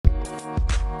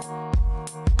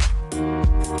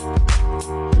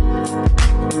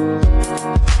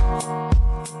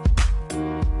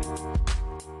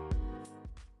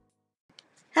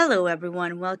Hello,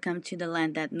 everyone. Welcome to the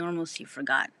land that normalcy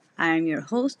forgot. I am your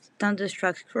host,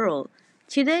 Thunderstruck Squirrel.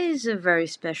 Today is a very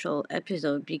special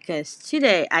episode because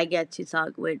today I get to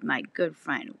talk with my good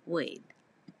friend Wade.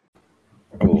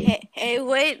 Oh, Hey,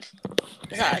 Wade.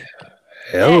 So, hey,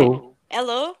 hello.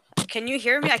 hello. Can you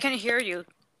hear me? I can hear you.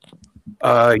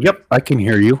 Yep, I can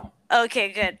hear you.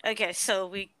 Okay, good. Okay,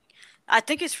 I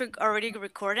think it's already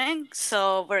recording,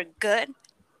 so we're good.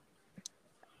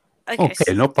 Okay,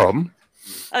 Okay, no problem.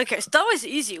 okay. So that was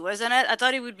easy, wasn't it? I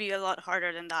thought it would be a lot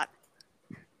harder than that.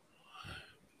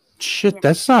 Shit,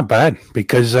 that's not bad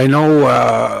because I know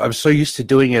I'm so used to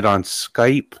doing it on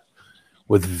Skype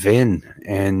with Vin,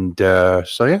 and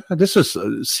so yeah, this is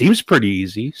seems pretty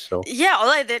easy. So Yeah, all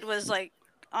I did was like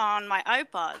on my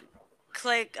iPod,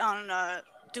 click on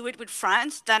do it with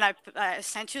friends. Then I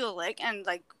sent you the link, and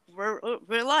like we're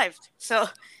live. So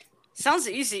sounds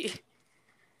easy.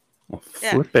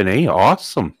 Yeah. flipping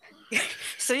awesome.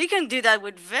 So you can do that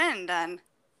with Vin then,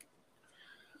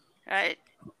 right?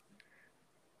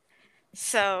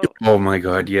 So Oh my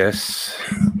God, yes.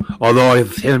 Although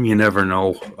with him, you never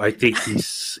know. I think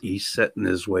he's set in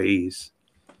his ways.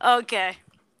 okay,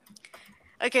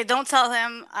 okay. Don't tell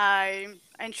him I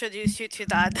introduced you to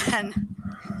that then.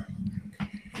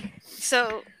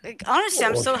 So like, honestly,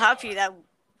 I'm so happy that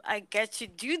I get to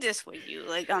do this with you.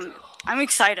 Like I'm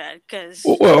excited because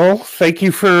Well, thank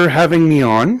you for having me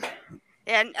on.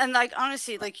 and like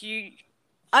honestly, like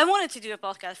I wanted to do a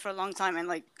podcast for a long time, and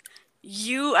like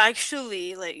you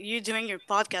actually like you doing your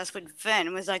podcast with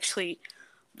Vin was actually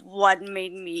what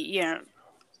made me and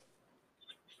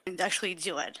actually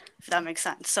do it. If that makes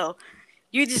sense. So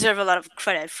you deserve a lot of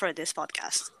credit for this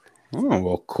podcast. Oh,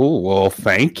 well, cool. Well,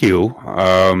 thank you.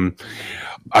 I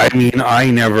mean,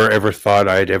 I never ever thought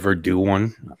I'd ever do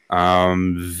one.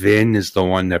 Vin is the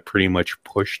one that pretty much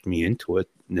pushed me into it.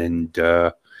 And,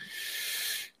 I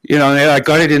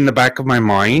got it in the back of my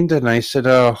mind and I said,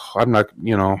 I'm not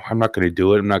going to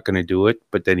do it. I'm not going to do it.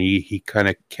 But then he kind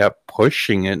of kept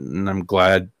pushing it and I'm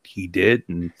glad he did.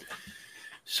 And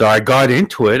so I got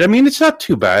into it. I mean, it's not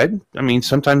too bad. I mean,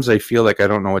 sometimes I feel like I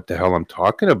don't know what the hell I'm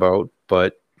talking about,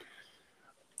 but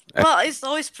Well, it's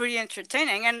always pretty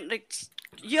entertaining, and like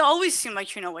you always seem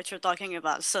like you know what you're talking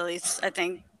about. So I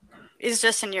think it's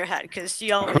just in your head because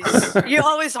you're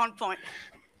always on point.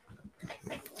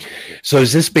 So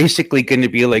is this basically going to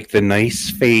be like the nice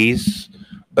phase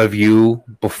of you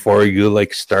before you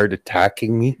like start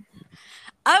attacking me?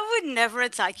 I would never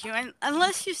attack you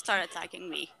unless you start attacking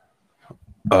me.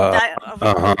 Uh That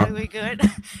huh. are we good?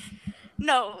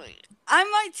 No, I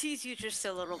might tease you just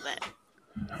a little bit.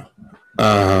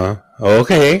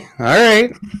 Okay. All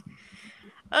right.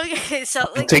 Okay, so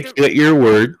I'll like take you at your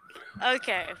word.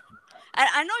 okay,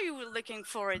 I know you were looking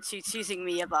forward to teasing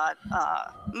me about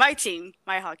my team,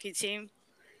 my hockey team,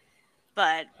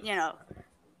 but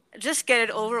just get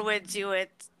it over with, do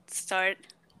it, start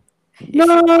No, if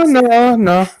you want to. no,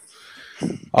 no.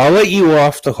 I'll let you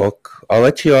off the hook. I'll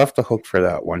let you off the hook for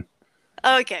that one.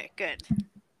 Okay, good.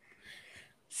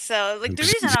 So like the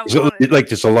reason I So, wanted like,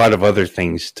 there's a lot of other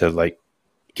things to like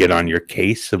get on your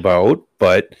case about,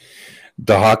 but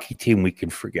the hockey team we can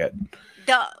forget.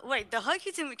 the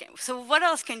hockey team weekend. So what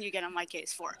else can you get on my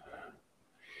case for?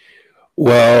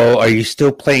 Well, are you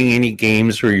still playing any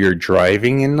games where you're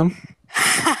driving in them?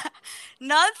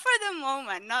 Not for the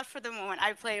moment. Not for the moment.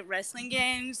 I play wrestling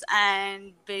games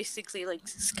and basically like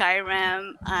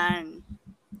Skyrim and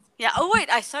yeah. Oh wait,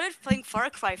 I started playing Far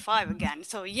Cry 5 again.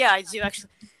 So yeah, I do actually.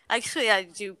 Actually, I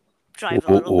do drive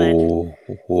a little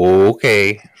bit. Oh,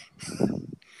 okay.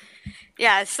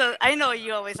 Yeah. So I know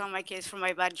you're always on my case for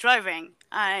my bad driving.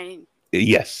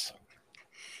 Yes.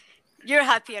 You're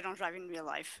happy I don't drive in real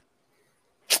life.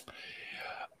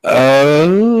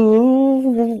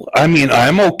 I mean,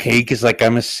 I'm okay because like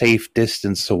I'm a safe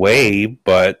distance away,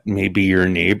 but maybe your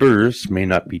neighbors may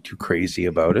not be too crazy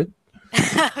about it.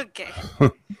 Okay.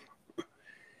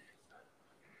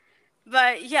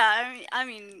 But yeah, I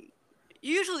mean,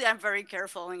 usually I'm very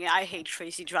careful, and I hate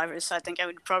crazy drivers. So I think I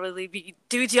would probably be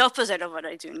do the opposite of what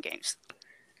I do in games.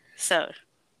 So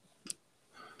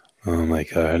Oh my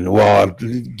god. Well,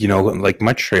 like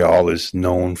Montreal is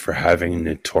known for having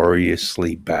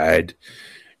notoriously bad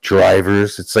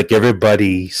drivers. It's like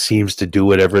everybody seems to do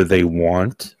whatever they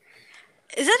want.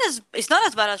 it's not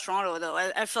as bad as Toronto though.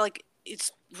 I feel like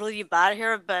it's really bad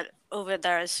here, but over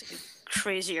there it's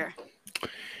crazier.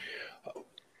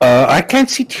 I can't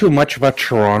see too much about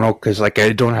Toronto because like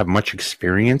I don't have much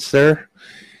experience there.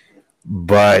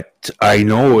 But I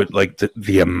know it like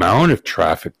the amount of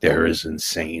traffic there is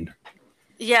insane.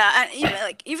 Yeah,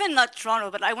 and even not Toronto,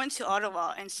 but I went to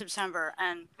Ottawa in September,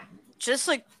 and just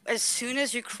like as soon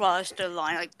as you cross the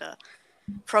line, like the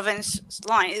province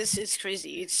line, it's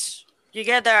crazy. It's you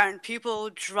get there and people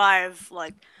drive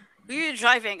like we were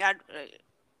driving at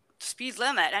speed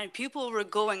limit, and people were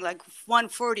going like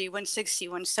 140, 160,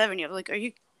 170. I'm like, are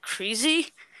you crazy?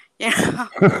 You know.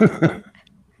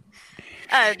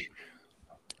 uh,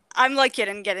 I'm like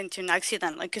getting get into an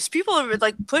accident, like, because people are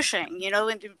like pushing,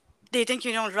 and they think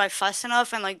you don't drive fast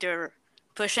enough, and like they're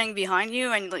pushing behind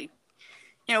you, and like,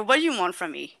 what do you want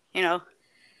from me,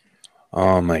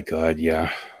 Oh my god,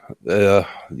 yeah. Yeah,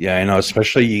 I know.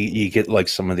 Especially you get like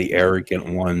some of the arrogant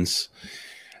ones.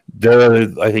 They're,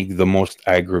 I think, the most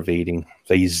aggravating.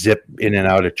 They zip in and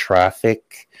out of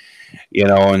traffic,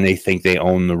 and they think they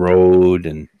own the road,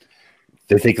 and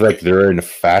they think like they're in a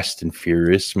Fast and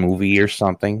Furious movie or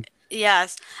something.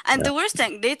 Yes, and Yeah, the worst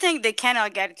thing, they think they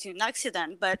cannot get into an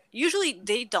accident, but usually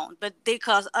they don't, but they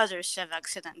cause others to have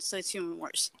accidents, so it's even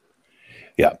worse.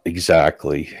 yeah,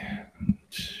 exactly.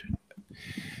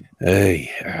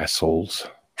 Hey, assholes.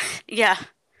 Yeah.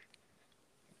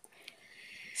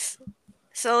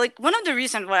 So like one of the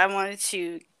reasons why I wanted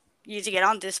you to get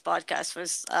on this podcast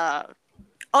was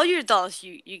all your dolls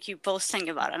you keep posting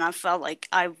about, and I felt like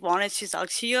I wanted to talk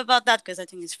to you about that because I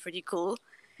think it's pretty cool.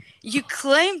 You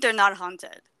claim they're not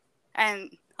haunted,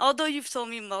 and although you've told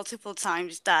me multiple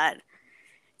times that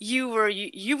you would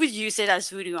use it as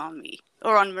voodoo on me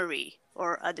or on Marie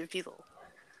or other people,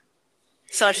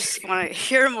 so I just want to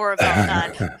hear more about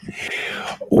that.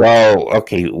 Well,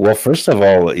 okay. Well, first of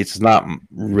all, it's not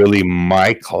really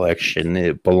my collection.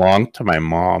 It belonged to my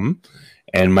mom,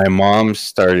 and my mom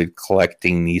started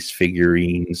collecting these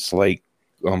figurines like,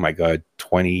 oh my god,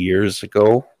 20 years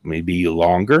ago, maybe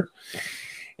longer.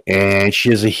 And she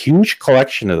has a huge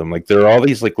collection of them. Like there are all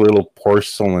these like little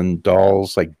porcelain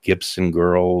dolls, like Gibson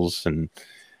girls, and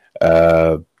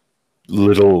uh,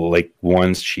 little like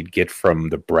ones she'd get from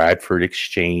the Bradford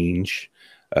Exchange,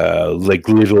 like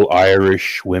little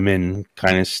Irish women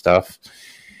kind of stuff.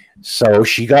 So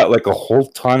she got like a whole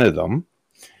ton of them.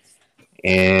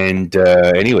 And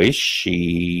anyway,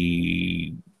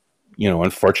 she,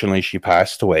 unfortunately, she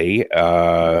passed away.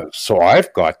 So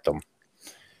I've got them.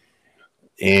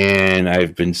 And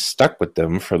I've been stuck with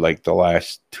them for like the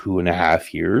last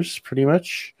 2.5 years, pretty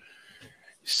much.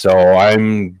 So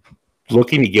I'm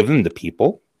looking to give them to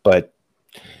people, but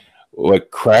what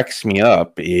cracks me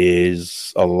up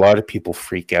is a lot of people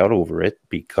freak out over it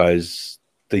because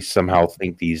they somehow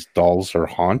think these dolls are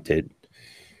haunted.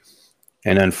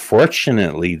 And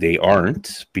unfortunately, they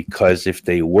aren't, because if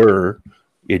they were,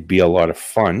 it'd be a lot of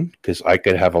fun because I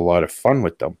could have a lot of fun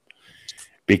with them,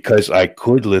 because I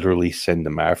could literally send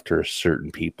them after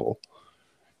certain people,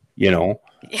 you know.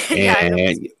 Yeah, I know.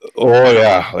 And oh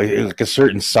yeah, like a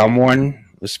certain someone,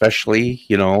 especially,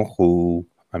 who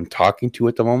I'm talking to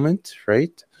at the moment,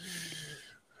 right?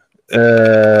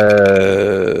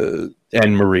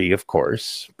 And Marie, of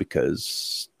course,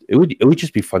 because it would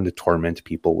just be fun to torment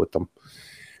people with them.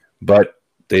 But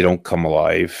they don't come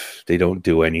alive. They don't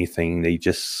do anything. They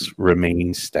just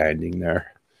remain standing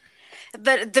there.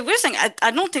 But the weird thing,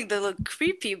 I don't think they look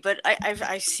creepy, but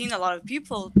I've seen a lot of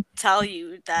people tell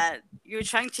you that you're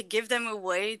trying to give them a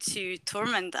way to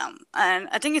torment them, and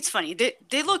I think it's funny.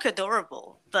 They look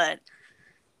adorable, but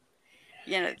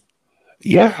you know,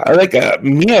 Yeah, I like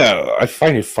Mia. I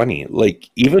find it funny. Like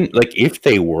even like if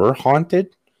they were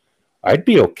haunted, I'd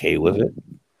be okay with it.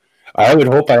 I would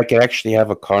hope I could actually have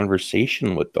a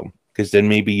conversation with them, because then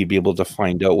maybe you'd be able to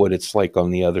find out what it's like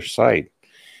on the other side.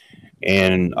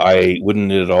 And I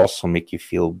wouldn't it also make you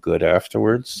feel good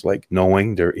afterwards, like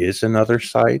knowing there is another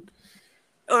side?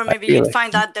 or I maybe feel you'd like,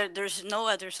 find out that there's no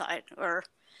other side, or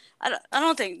I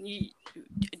don't think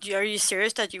are you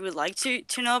serious that you would like to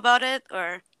know about it,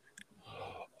 or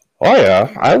oh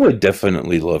yeah, I would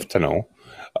definitely love to know.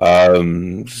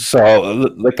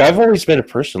 So like I've always been a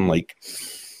person like,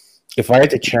 if I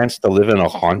had the chance to live in a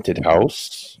haunted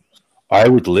house, I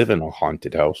would live in a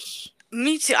haunted house.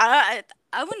 me too.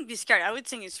 I wouldn't be scared. I would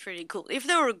think it's pretty cool. If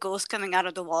there were ghosts coming out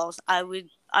of the walls, I would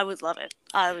love it.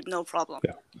 I would no problem.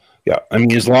 Yeah. Yeah. I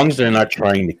mean, as long as they're not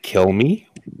trying to kill me,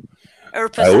 Or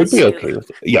I would possess be you. okay with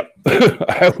it. Yep.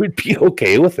 I would be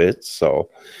okay with it. So,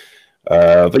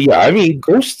 but yeah, I mean,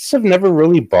 ghosts have never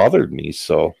really bothered me.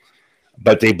 So,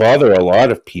 but they bother a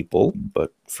lot of people.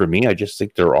 But for me, I just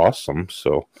think they're awesome.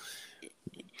 So,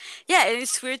 Yeah, and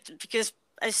it's weird because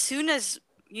as soon as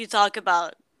you talk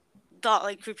about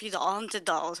like creepy doll, haunted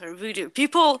dolls or voodoo,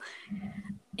 people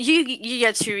you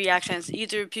get two reactions.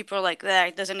 Either people are like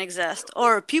that doesn't exist,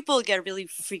 or people get really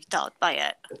freaked out by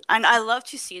it. And I love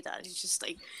to see that. It's just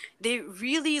like they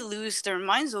really lose their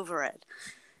minds over it.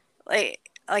 Like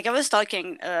like I was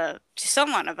talking to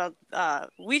someone about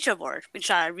Ouija board, which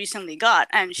I recently got,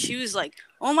 and she was like,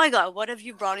 "Oh my god, what have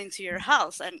you brought into your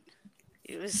house?" And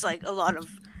it was like a lot of.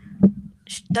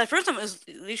 That person was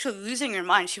literally losing her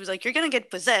mind. She was like, "You're gonna get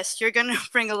possessed. You're gonna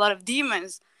bring a lot of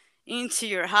demons into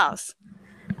your house."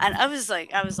 And I was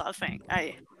like, I was laughing.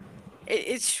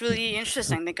 It's really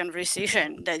interesting the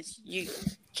conversation that you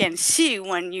can see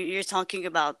when you're talking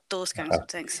about those kinds of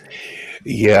things.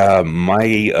 Yeah,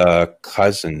 my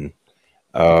cousin,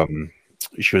 um,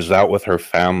 she was out with her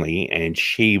family and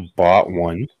she bought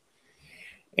one.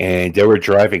 And they were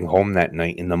driving home that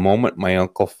night. And the moment my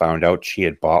uncle found out she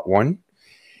had bought one,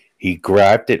 he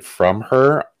grabbed it from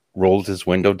her, rolled his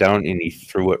window down, and he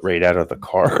threw it right out of the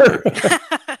car.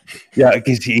 Yeah,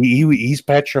 because he's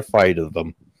petrified of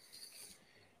them.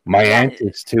 My Yeah, aunt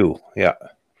is too. Yeah.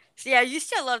 so yeah, you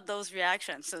see a lot of those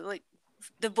reactions. So like,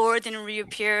 the board didn't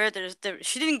reappear.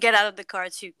 She didn't get out of the car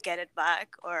to get it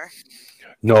back, or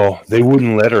No, they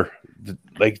wouldn't let her.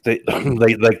 Like they,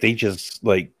 like they just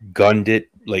like gunned it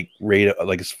like right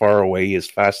like as far away as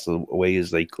fast away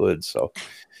as they could. So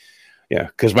yeah,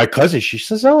 because my cousin, she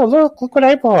says, "Oh, look what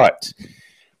I bought."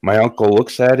 My uncle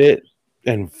looks at it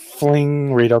and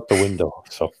fling right out the window.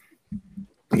 So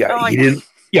yeah, oh my he god. didn't.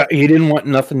 Yeah, he didn't want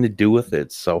nothing to do with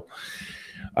it. So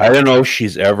I don't know if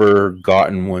she's ever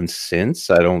gotten one since.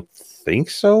 I don't think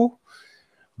so.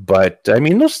 But I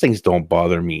mean, those things don't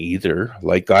bother me either.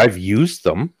 Like I've used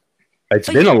them. It's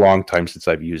Oh, been a long time since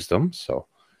I've used them. So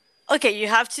okay, you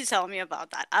have to tell me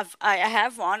about that. I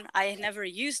have one. I never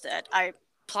used it. I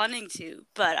planning to,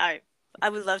 but I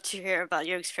would love to hear about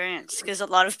your experience because a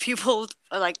lot of people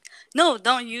are like, "No,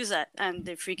 don't use it," and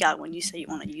they freak out when you say you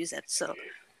want to use it. So,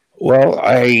 well,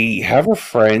 I have a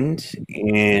friend,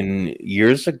 and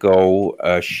years ago,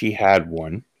 she had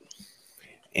one,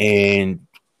 and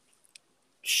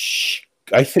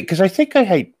I think because I think I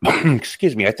had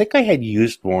excuse me, I think I had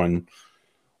used one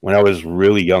when I was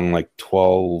really young, like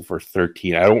 12 or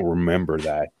 13. I don't remember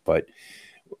that, but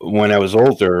when I was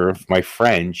older, my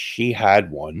friend, she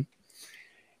had one,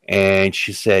 and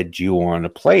she said, "Do you want to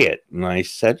play it?" And I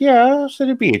said, "Yeah." I said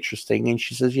it'd be interesting. And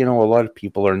she says, "A lot of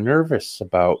people are nervous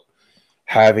about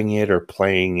having it or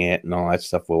playing it and all that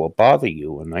stuff. Will it bother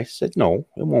you?" And I said, "No,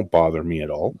 it won't bother me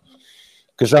at all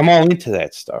because I'm all into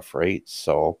that stuff, right?"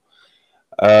 So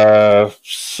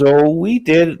we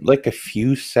did like a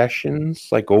few sessions,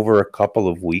 like over a couple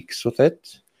of weeks with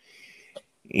it,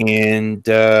 and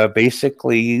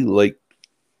basically, like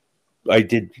I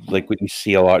did, like what you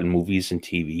see a lot in movies and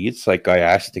TV. It's like I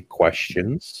asked it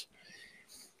questions,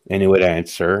 and it would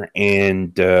answer.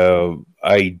 And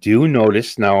I do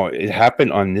notice now it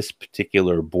happened on this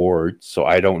particular board, so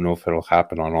I don't know if it'll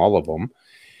happen on all of them.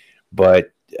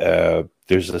 But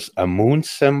there's a moon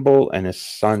symbol and a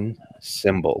sun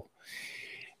symbol.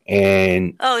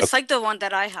 And oh, it's like the one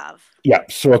that I have. yeah,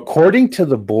 so according to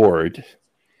the board,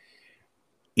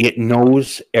 it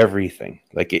knows everything.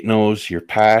 Like it knows your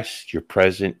past, your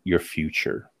present, your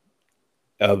future.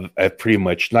 Of pretty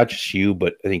much not just you,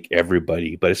 but I think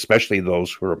everybody, but especially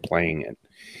those who are playing it.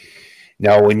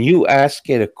 Now, when you ask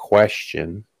it a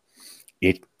question,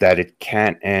 it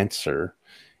can't answer,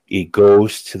 it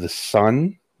goes to the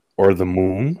sun or the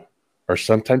moon, or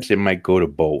sometimes it might go to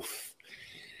both.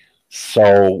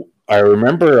 So I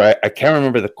remember, I can't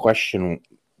remember the question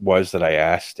was that I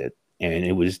asked it, and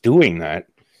it was doing that.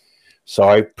 So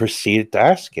I proceeded to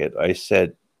ask it. I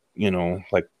said,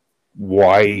 like,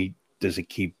 why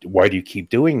why do you keep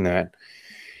doing that?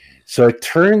 So it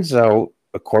turns out,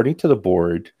 according to the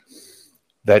board,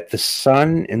 that the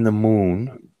sun and the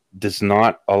moon does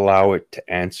not allow it to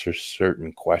answer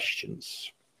certain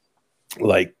questions,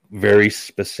 like very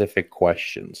specific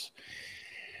questions.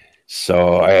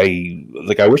 So I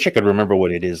wish I could remember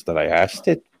what it is that I asked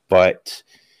it, but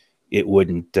it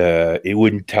wouldn't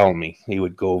tell me. It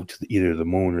would go to either the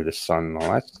moon or the sun and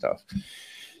all that stuff.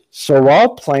 So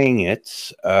while playing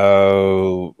it,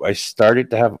 I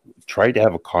tried to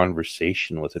have a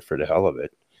conversation with it for the hell of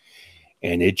it,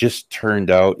 and it just turned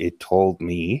out it told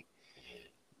me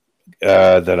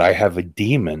that I have a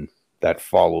demon that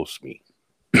follows me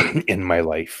in my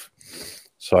life.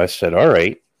 So I said, "All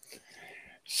right."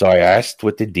 So I asked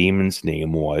what the demon's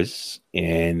name was,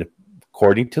 and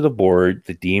according to the board,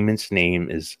 the demon's name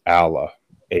is Ala,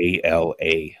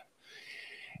 ALA.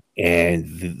 And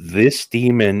this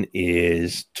demon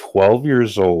is 12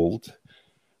 years old,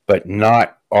 but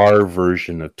not our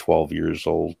version of 12 years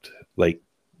old, like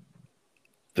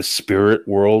the spirit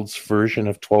world's version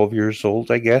of 12 years old,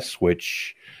 I guess,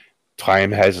 which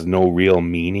time has no real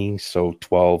meaning. So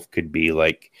 12 could be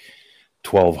like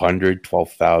 1200,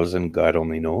 12,000, God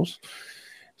only knows.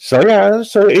 So yeah,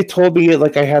 so it told me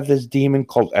like I have this demon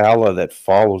called Allah that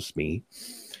follows me,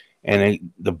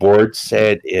 and the board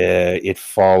said it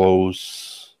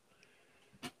follows.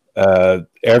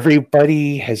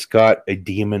 Everybody has got a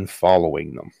demon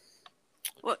following them.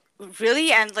 What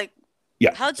really? And like,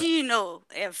 Yeah. how do you know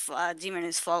if a demon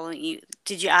is following you?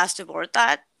 Did you ask the board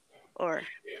that, or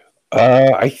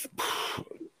Uh, I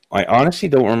I honestly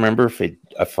don't remember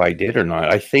if I did or not.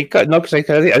 I think no, because I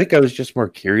think I was just more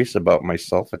curious about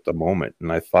myself at the moment,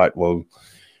 and I thought, well,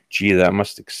 gee, that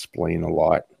must explain a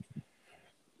lot.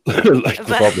 Like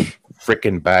with but all the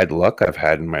freaking bad luck I've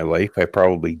had in my life, I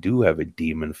probably do have a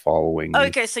demon following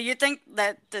me. okay, so you think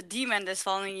that the demon that's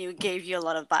following you gave you a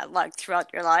lot of bad luck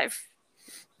throughout your life?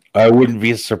 I wouldn't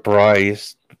be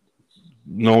surprised.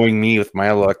 Knowing me with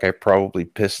my luck, I probably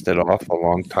pissed it off a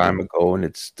long time ago, and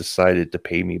it's decided to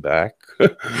pay me back.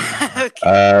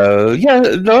 Okay. Yeah,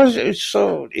 no.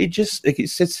 So it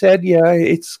said, yeah,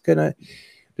 it's gonna.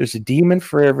 There's a demon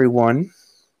for everyone.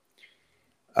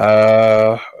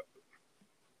 Uh,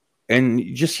 and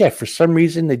just yeah, for some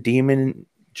reason, the demon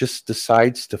just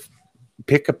decides to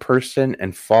pick a person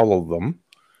and follow them.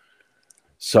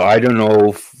 So I don't know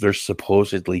if they're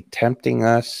supposedly tempting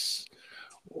us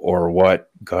or what.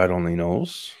 God only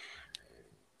knows.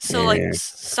 So like And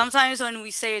sometimes when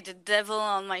we say the devil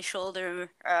on my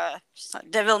shoulder,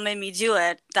 devil made me do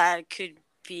it, that could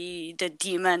be the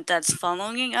demon that's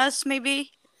following us.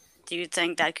 Maybe. Do you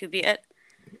think that could be it?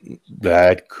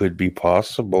 that could be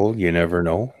possible. You never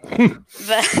know.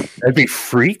 But That'd be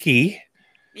freaky.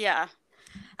 yeah,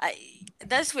 I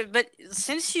that's weird. But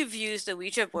since you've used the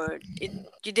Ouija board,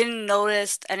 you didn't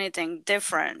notice anything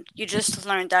different. You just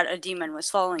learned that a demon was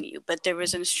following you, but there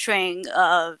was a string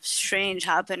of strange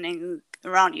happening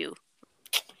around you.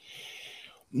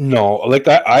 No, like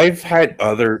I've had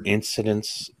other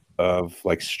incidents of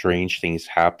like strange things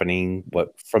happening,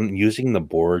 but from using the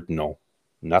board, no,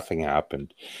 nothing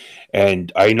happened.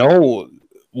 And I know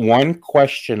one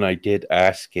question I did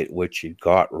ask it, which it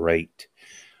got right,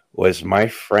 was my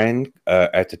friend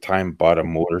at the time bought a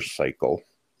motorcycle.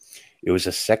 It was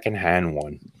a secondhand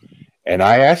one. And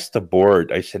I asked the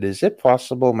board, I said, is it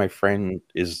possible my friend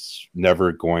is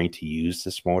never going to use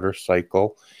this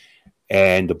motorcycle?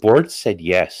 And the board said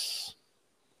yes,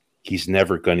 he's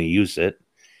never going to use it.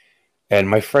 And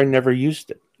my friend never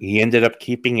used it. He ended up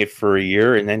keeping it for a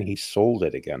year and then he sold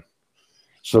it again.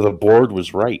 So the board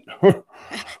was right.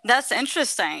 That's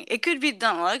interesting. It could be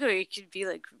dumb luck, or it could be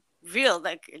like real,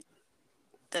 like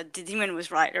the demon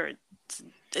was right, or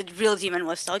the real demon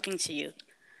was talking to you.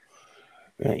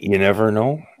 You never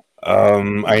know.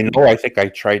 I know. I think I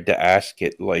tried to ask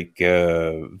it like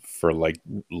for like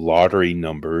lottery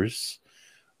numbers,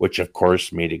 which of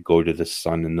course made it go to the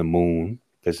sun and the moon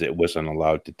because it wasn't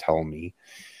allowed to tell me.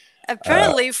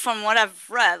 Uh, Apparently, from what I've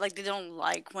read, like they don't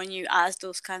like when you ask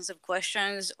those kinds of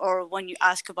questions or when you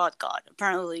ask about God.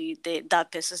 Apparently,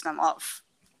 that pisses them off.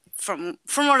 From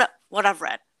what I've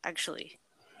read, actually,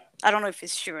 I don't know if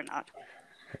it's true or not.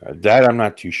 that I'm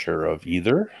not too sure of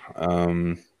either.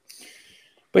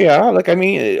 But yeah, like I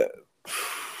mean,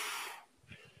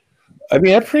 I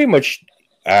pretty much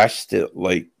asked it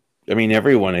like. I mean,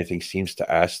 everyone I think seems to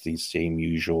ask these same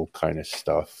usual kind of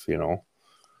stuff.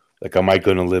 Like, am I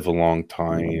going to live a long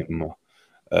time?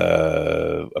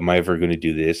 Am I ever going to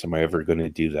do this? Am I ever going to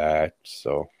do that?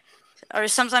 So Or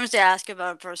sometimes they ask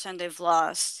about a person they've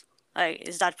lost. Like,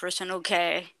 is that person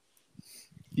okay?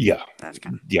 yeah, That's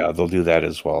kind yeah, they'll do that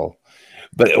as well.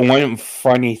 But one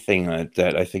funny thing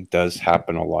that I think does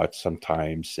happen a lot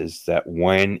sometimes is that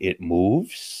when it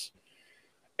moves,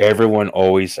 everyone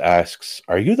always asks,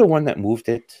 "Are you the one that moved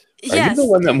it? Are you the Yes,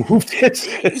 one that moved it?"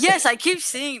 yes, I keep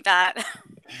seeing that.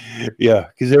 Yeah,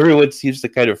 because everyone seems to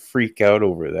kind of freak out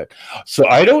over that. So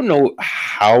I don't know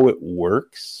how it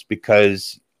works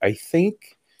because I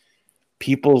think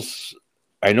people's,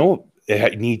 I know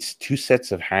needs two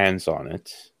sets of hands on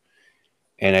it,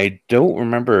 and I don't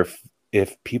remember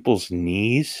if people's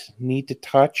knees need to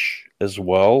touch as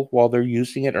well while they're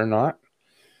using it or not.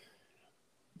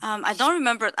 I don't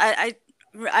remember.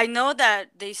 I know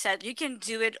that they said you can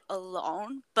do it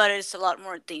alone, but it's a lot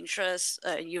more dangerous.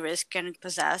 You risk getting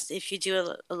possessed if you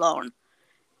do it alone.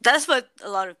 That's what a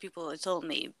lot of people have told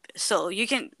me. So you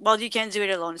can do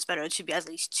it alone. It's better to be at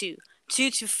least two.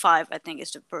 2 to 5, I think,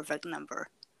 is the perfect number.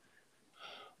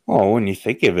 Oh, when you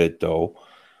think of it though,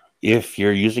 if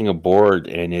you're using a board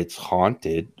and it's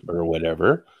haunted or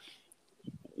whatever,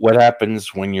 what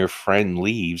happens when your friend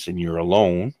leaves and you're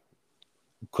alone?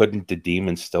 Couldn't the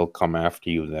demon still come after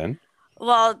you then?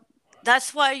 Well,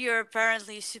 That's why you're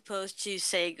apparently supposed to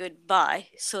say goodbye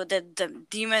so that the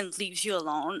demon leaves you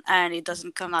alone and it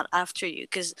doesn't come out after you.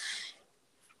 Because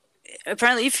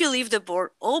apparently, if you leave the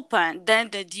board open, then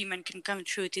the demon can come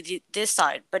through to this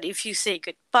side. But if you say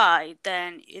goodbye,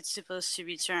 then it's supposed to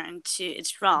return to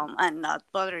its realm and not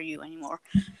bother you anymore.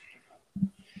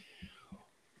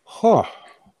 Huh.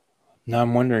 Now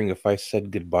I'm wondering if I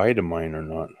said goodbye to mine or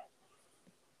not.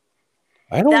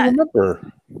 I don't That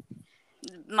remember.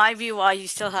 might be why you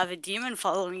still have a demon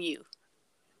following you.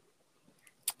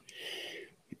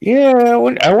 Yeah,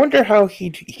 I wonder how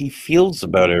he feels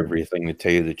about everything. To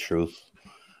tell you the truth,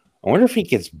 I wonder if he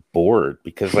gets bored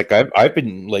because like I've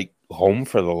been like home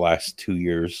for the last 2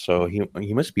 years, so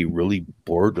he must be really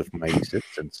bored with my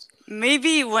existence. Maybe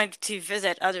you went to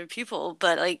visit other people,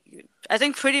 but like I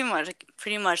think pretty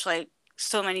much like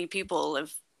so many people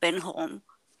have been home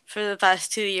for the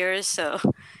past 2 years, so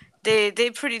they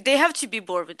have to be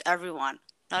bored with everyone.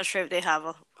 Not sure if they have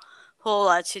a whole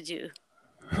lot to do.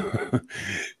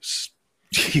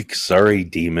 Sorry,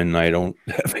 demon, I don't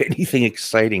have anything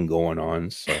exciting going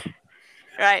on. So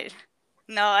Right.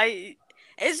 No, I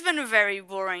it's been a very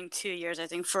boring 2 years, I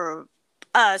think, for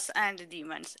us and the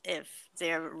demons if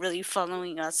they're really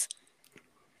following us.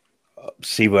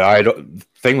 see, but I don't.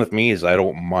 Thing with me is I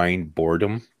don't mind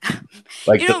boredom.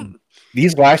 Like You know,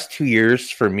 these last 2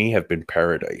 years for me have been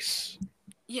paradise.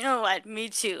 you know what? Me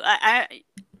too. I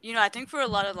think we're a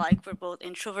lot alike. We're both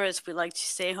introverts. We like to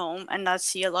stay home and not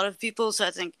see a lot of people. So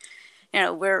I think,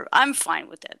 I'm fine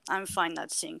with it. I'm fine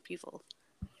not seeing people.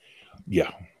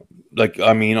 Yeah, like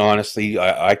I mean, honestly,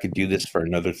 I could do this for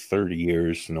another 30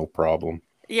 years, no problem.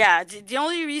 Yeah, the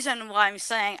only reason why I'm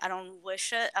saying I don't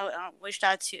wish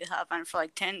that to happen for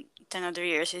like 10 other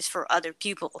years is for other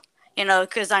people.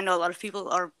 Because I know a lot of people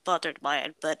are bothered by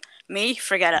it. But me,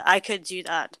 forget it. I could do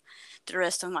that the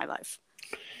rest of my life.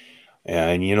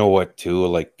 And you know what, too?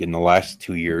 Like in the last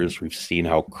 2 years, we've seen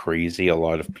how crazy a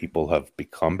lot of people have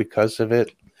become because of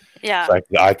it. Yeah. So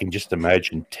I can just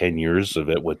imagine 10 years of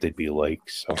it, what they'd be like.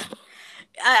 So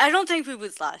I don't think we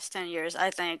would last 10 years. I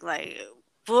think like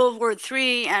World War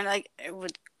III and like it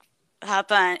would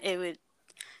happen. It would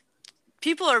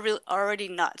people are already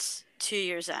nuts 2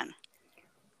 years in.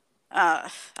 I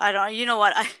don't. You know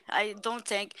what? I don't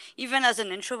think even as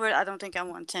an introvert, I don't think I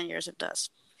want 10 years of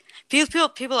this.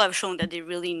 People have shown that they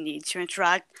really need to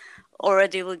interact, or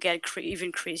they will get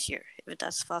even crazier if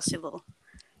that's possible.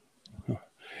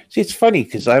 see, it's funny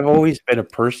because I've always been a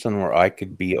person where I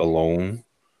could be alone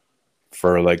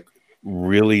for like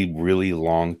really, really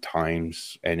long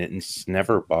times, and it's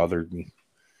never bothered me.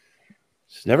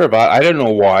 It's never bothered. I don't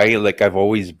know why. Like I've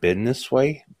always been this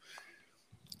way.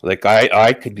 Like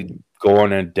I could go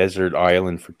on a desert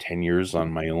island for 10 years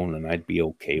on my own, and I'd be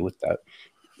okay with that.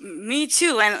 Me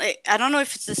too, and like, I don't know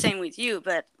if it's the same with you,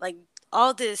 but like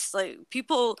all this like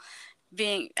people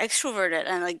being extroverted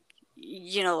and like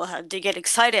how they get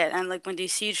excited and like when they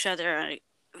see each other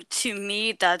to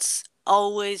me that's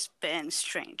always been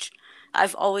strange.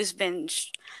 I've always been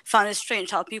found it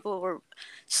strange how people were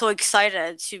so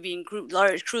excited to be in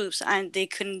large groups and they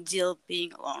couldn't deal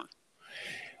being alone.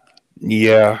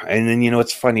 Yeah, and then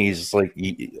what's funny is like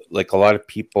a lot of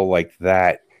people like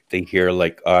that. They hear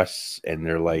like us, and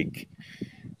they're like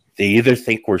they either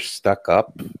think we're stuck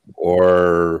up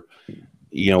or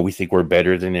we think we're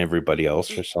better than everybody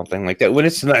else or something like that. When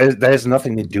it's not, that has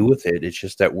nothing to do with it. It's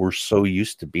just that we're so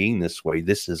used to being this way.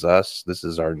 This is us. This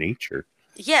is our nature.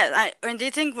 Yeah, and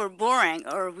they think we're boring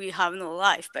or we have no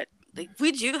life, but like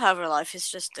we do have a life. It's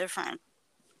just different,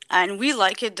 and we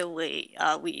like it the way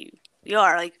we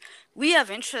are. Like we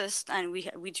have interest and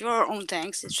we do our own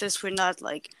things. It's just we're not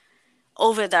like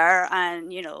over there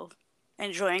and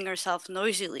enjoying ourselves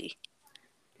noisily,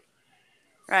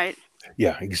 right?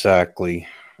 Yeah, exactly.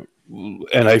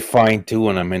 And I find too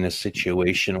when I'm in a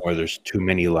situation where there's too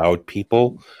many loud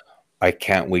people, I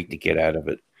can't wait to get out of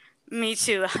it. Me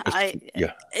too. Just, I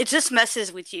yeah. It just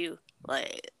messes with you.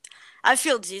 Like I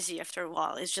feel dizzy after a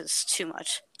while. It's just too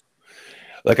much.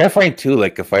 Like I find too,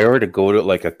 like if I were to go to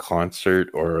like a concert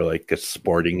or like a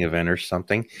sporting event or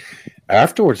something,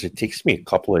 afterwards it takes me a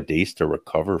couple of days to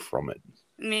recover from it.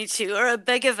 Me too. Or a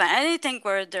big event, anything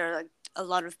where there are like a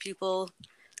lot of people,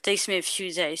 takes me a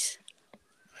few days.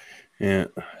 Yeah.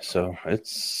 So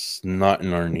it's not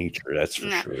in our nature, that's for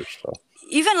No, sure. So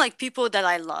even like people that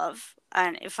I love,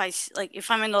 and if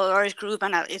I'm in a large group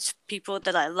and it's people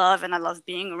that I love and I love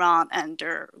being around and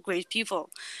they're great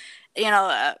people,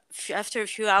 after a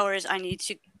few hours I need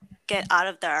to get out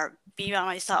of there, be by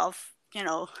myself,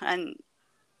 and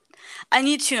I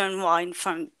need to unwind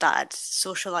from that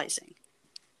socializing.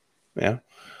 yeah.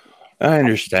 I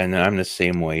understand that. I'm the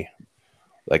same way.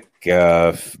 Like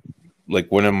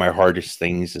like one of my hardest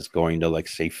things is going to like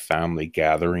say family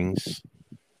gatherings,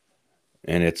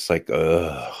 and it's like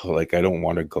I don't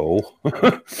want to go.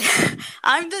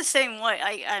 I'm the same way.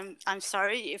 I'm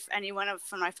sorry if anyone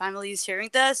from my family is hearing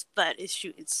this, but it's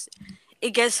true.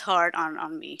 It gets hard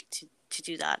on me to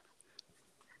do that.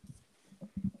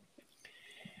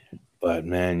 But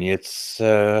man, it's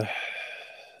so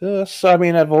I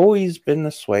mean, I've always been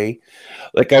this way.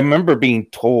 Like I remember being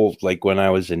told, like when I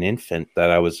was an infant, that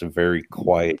I was a very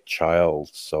quiet child.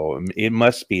 So it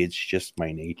must be. It's just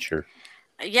my nature.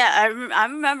 Yeah, I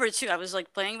remember too. I was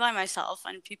like playing by myself,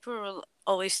 and people were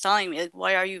always telling me like,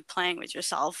 "Why are you playing with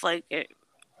yourself? Like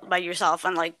by yourself?"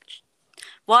 And like,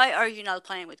 "Why are you not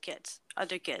playing with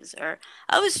other kids?" Or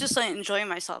I was just like enjoying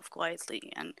myself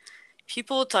quietly, and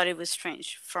people thought it was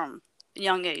strange from a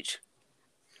young age.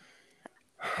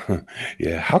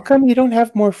 Yeah. How come you don't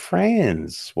have more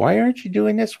friends? Why aren't you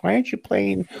doing this? Why aren't you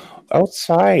playing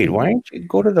outside? Why don't you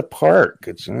go to the park?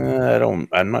 It's I don't.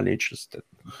 I'm not interested.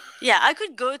 Yeah, I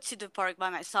could go to the park by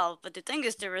myself, but the thing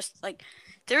is, there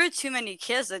were too many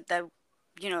kids that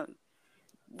you know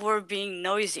were being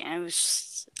noisy, and it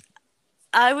was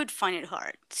I would find it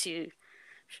hard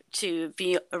to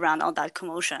be around all that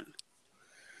commotion.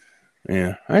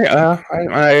 Yeah.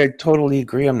 I totally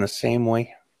agree. I'm the same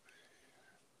way.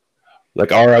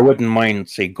 Like, or I wouldn't mind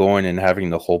say going and having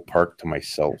the whole park to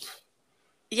myself.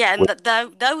 Yeah, and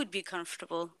that would be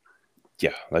comfortable.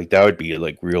 Yeah, like that would be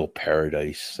like real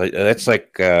paradise. Like, that's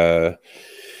like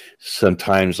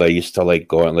sometimes I used to like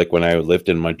going like when I lived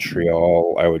in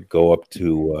Montreal, I would go up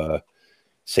to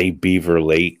say Beaver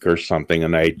Lake or something,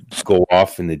 and I'd go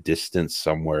off in the distance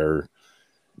somewhere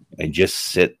and just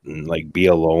sit and like be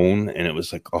alone, and it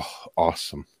was like oh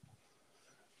awesome.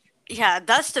 Yeah,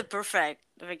 that's the perfect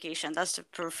vacation. That's the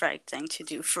perfect thing to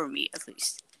do for me, at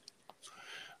least.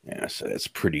 Yeah, so that's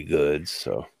pretty good.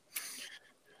 So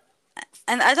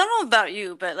And I don't know about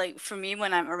you, but like for me,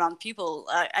 when I'm around people,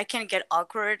 I can get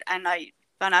awkward and I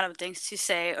run out of things to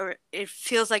say, or it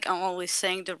feels like I'm always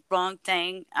saying the wrong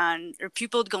thing, and or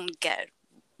people don't get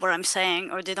what I'm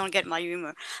saying, or they don't get my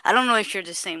humor. I don't know if you're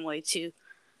the same way too.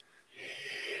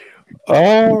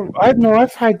 oh, I know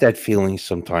I've had that feeling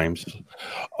sometimes.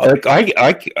 Like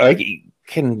I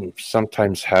can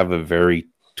sometimes have a very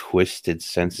twisted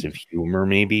sense of humor,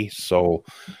 maybe. So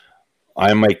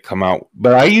I might come out,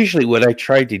 but I usually what I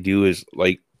try to do is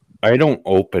like I don't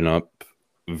open up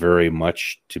very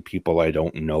much to people I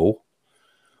don't know.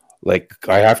 Like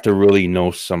I have to really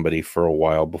know somebody for a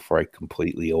while before I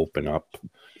completely open up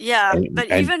Yeah,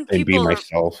 and be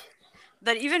myself.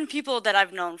 even people that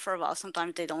I've known for a while,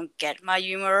 sometimes they don't get my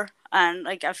humor, and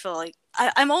like I feel like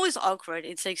I'm always awkward.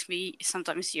 It takes me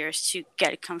sometimes years to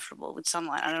get comfortable with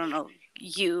someone. I don't know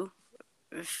you.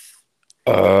 If,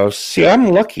 See, I'm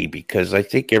lucky because I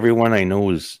think everyone I know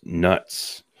is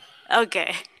nuts.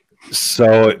 okay.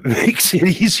 So it makes it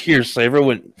easier. So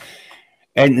everyone,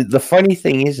 and the funny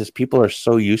thing is people are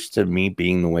so used to me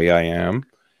being the way I am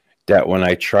that when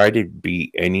I try to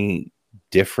be any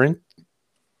different,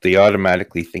 they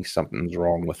automatically think something's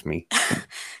wrong with me.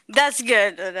 That's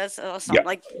good. That's awesome. Yeah.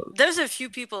 Like, there's a few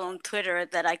people on Twitter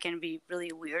that I can be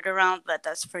really weird around, but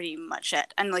that's pretty much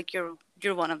it. And like, you're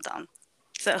one of them.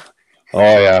 So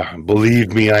Oh yeah.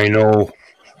 Believe me, I know.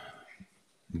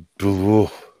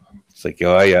 It's like,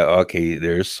 oh yeah, okay.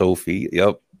 There's Sophie.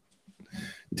 Yep.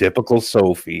 Typical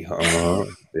Sophie.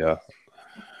 Yeah.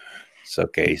 It's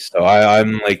okay. So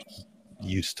I'm like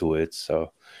used to it.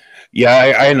 So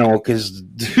yeah, I know because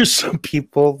there's some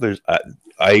people.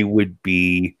 I would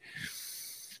be.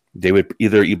 They would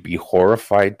either be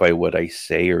horrified by what I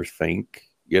say or think.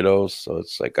 So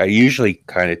it's like I usually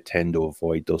kind of tend to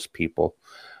avoid those people.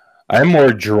 I'm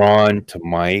more drawn to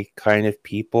my kind of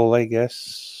people, I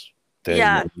guess, than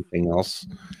yeah, anything else.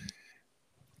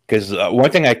 Because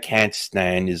one thing I can't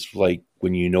stand is like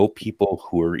when you know people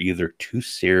who are either too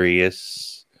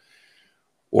serious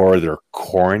or they're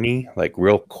corny, like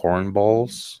real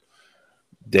cornballs.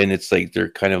 Then it's like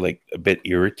they're kind of like a bit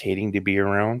irritating to be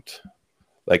around.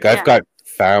 Like I've yeah, got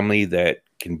family that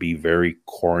can be very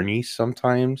corny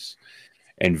sometimes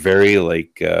and very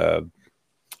like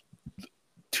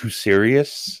too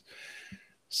serious.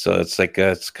 So it's like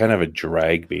it's kind of a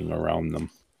drag being around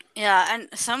them. yeah. And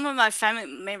some of my family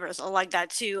members are like that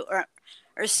too, or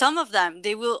some of them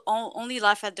they will only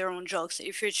laugh at their own jokes.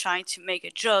 If you're trying to make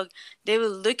a joke, they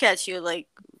will look at you like,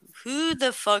 "Who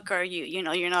the fuck are you? You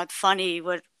know, you're not funny.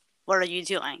 What are you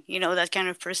doing? You know that kind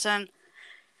of person."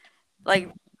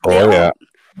 Like they Oh all yeah.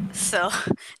 so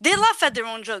they laugh at their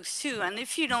own jokes too, and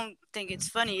if you don't think it's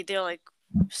funny, they're like,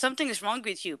 something is wrong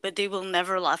with you, but they will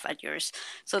never laugh at yours.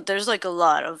 So there's like a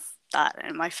lot of that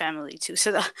in my family too.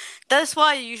 So that's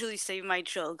why I usually save my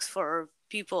jokes for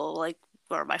people like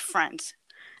who are my friends,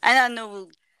 and I know will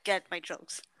get my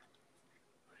jokes.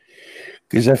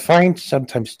 Because I find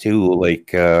sometimes too,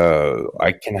 like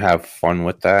I can have fun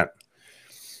with that.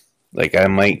 Like I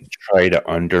might try to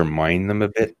undermine them a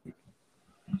bit,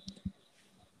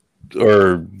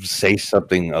 or say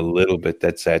something a little bit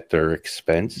that's at their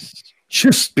expense,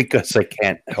 just because I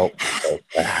can't help myself.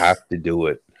 I have to do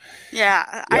it.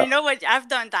 Yeah, I Yeah. know what I've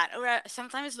done that. Or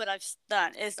sometimes what I've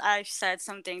done is I've said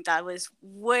something that was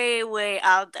way, way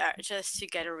out there just to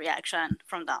get a reaction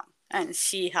from them and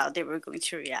see how they were going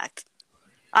to react.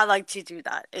 I like to do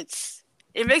that.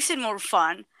 It makes it more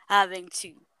fun having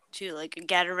to like a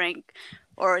gathering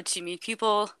or to meet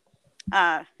people.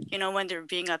 When they're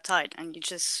being uptight and you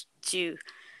just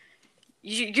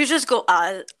go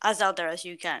as out there as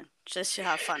you can just to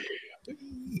have fun.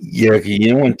 Yeah,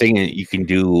 you know, one thing that you can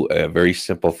do, a very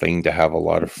simple thing to have a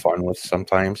lot of fun with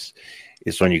sometimes,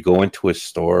 is when you go into a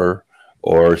store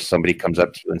or somebody comes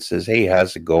up to you and says, "Hey,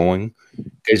 how's it going?"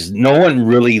 Because no one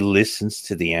really listens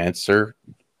to the answer,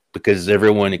 because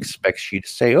everyone expects you to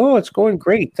say, "Oh, it's going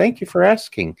great. Thank you for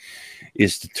asking."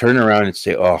 Is to turn around and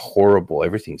say, "Oh, horrible.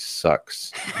 Everything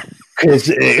sucks." Because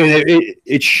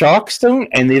it shocks them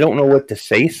and they don't know what to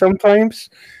say sometimes.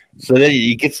 So then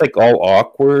it gets like all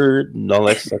awkward and all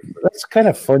that stuff. That's kind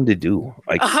of fun to do.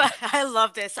 Like, I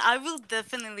love this. I will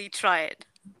definitely try it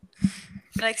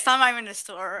next time I'm in the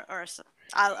store, or so,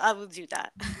 I will do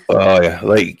that. oh yeah,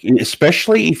 like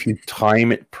especially if you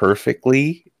time it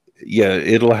perfectly, yeah,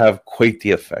 it'll have quite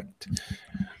the effect.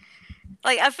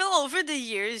 Like I feel over the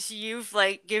years you've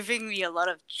like giving me a lot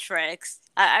of tricks.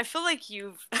 I feel like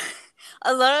you've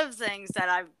a lot of things that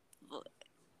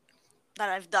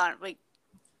I've done. Like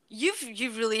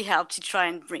you've really helped to try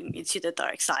and bring me to the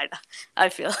dark side. I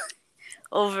feel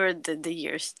over the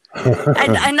years,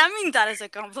 and I mean that as a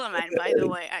compliment, by the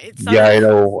way. It's Yeah, something. I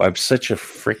know. I'm such a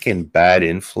freaking bad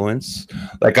influence.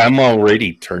 Like, I'm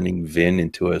already turning Vin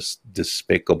into a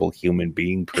despicable human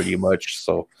being, pretty much.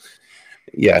 So,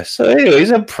 yeah. So,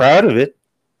 anyways, I'm proud of it.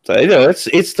 So, you know,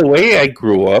 it's the way I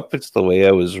grew up. It's the way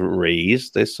I was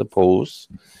raised, I suppose.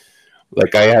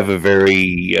 Like, I have a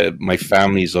very my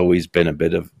family's always been a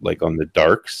bit of like on the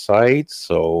dark side.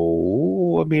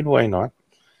 So, I mean, why not?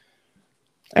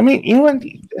 I mean, you know what?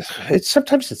 It's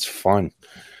sometimes it's fun.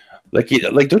 Like,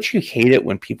 don't you hate it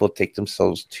when people take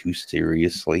themselves too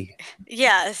seriously?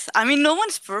 Yes, I mean no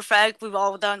one's perfect. We've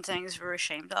all done things we're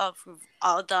ashamed of. We've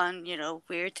all done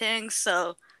weird things.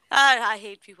 So I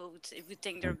hate people who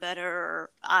think they're better or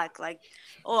act like,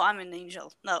 oh, I'm an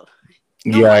angel. No,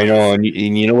 no Yeah, one I know, is.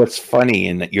 and you know what's funny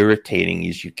and irritating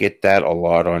is you get that a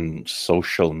lot on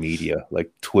social media, like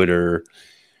Twitter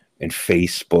and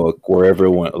Facebook, where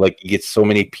everyone like you get so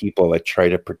many people that try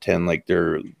to pretend like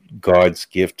they're God's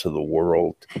gift to the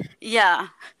world. Yeah.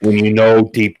 When you know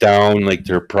deep down, like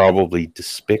they're probably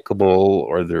despicable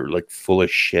or they're like full of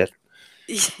shit.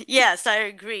 Yes, I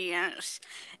agree. And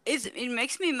it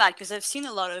makes me mad because I've seen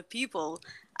a lot of people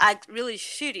act really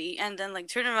shitty and then like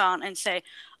turn around and say,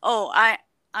 "Oh,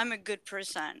 I'm a good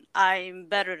person. I'm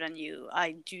better than you.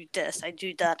 I do this. I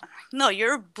do that." No,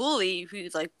 you're a bully who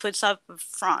like puts up a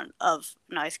front of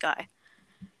nice guy.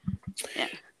 Yeah.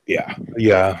 Yeah,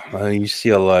 yeah, you see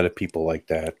a lot of people like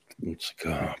that. It's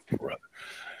like, oh, brother.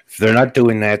 If they're not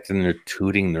doing that, then they're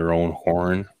tooting their own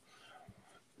horn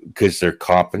because they're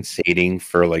compensating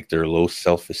for like their low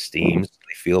self-esteem.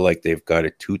 They feel like they've got to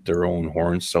toot their own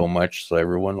horn so much so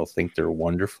everyone will think they're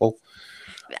wonderful.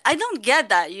 I don't get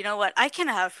that. You know what? I can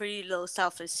have pretty low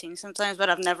self-esteem sometimes, but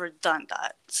I've never done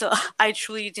that. So I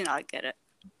truly do not get it.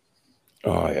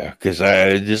 Oh yeah, because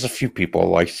there's a few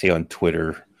people I see on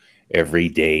Twitter every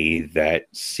day that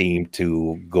seem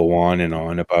to go on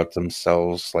about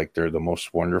themselves like they're the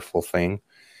most wonderful thing.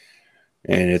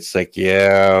 And it's like,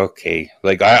 yeah, okay.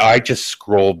 Like I just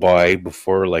scroll by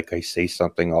before like I say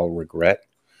something I'll regret.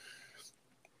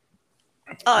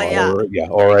 Oh yeah.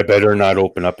 Or I better not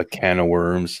open up a can of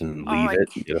worms and Oh leave my.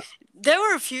 it. You know? There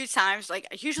were a few times, like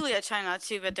usually I try not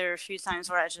to, but there were a few times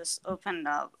where I just opened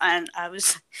up and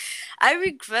I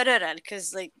regretted it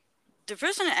because like the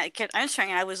person I kept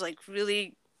answering, I was like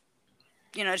really,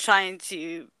 trying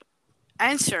to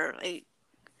answer. Like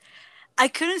I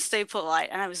couldn't stay polite,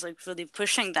 and I was like really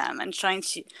pushing them and trying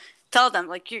to tell them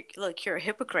like you're a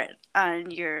hypocrite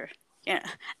and yeah,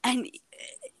 and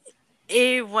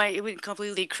it went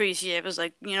completely crazy. It was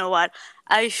like, you know what,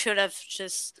 I should have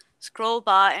just scrolled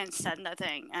by and said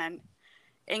nothing and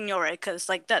ignore it because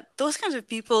like that those kinds of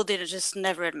people they just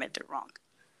never admit they're wrong.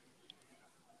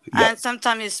 Yep. And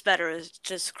sometimes it's better to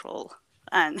just scroll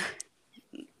and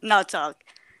not talk.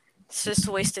 It's just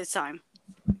wasted time.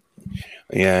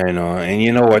 Yeah, I know. And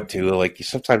you know what too? Like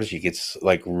sometimes you get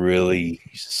like really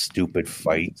stupid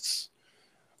fights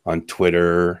on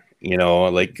Twitter. You know,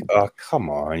 like, oh, come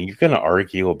on, you're gonna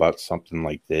argue about something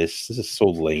like this. This is so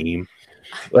lame.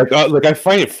 Like I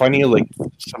find it funny. Like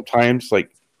sometimes,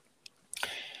 like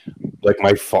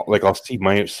like I'll see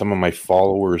some of my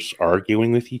followers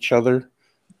arguing with each other.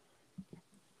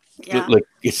 Yeah. Like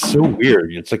it's so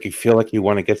weird. It's like you feel like you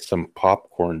want to get some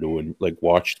popcorn to and like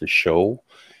watch the show.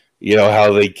 You know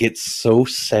how they get so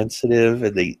sensitive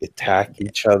and they attack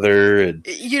each other and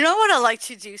You know what I like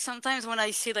to do sometimes when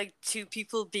I see like two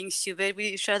people being stupid with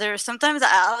each other? Sometimes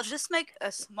I'll just make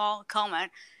a small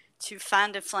comment to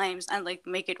fan the flames and like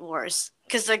make it worse.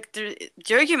 Because like the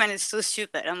argument is so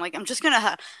stupid. I'm like, I'm just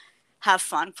gonna have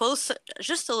fun, post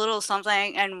just a little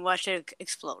something and watch it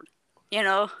explode. You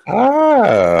know?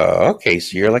 okay,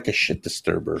 so you're like a shit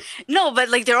disturber. No, but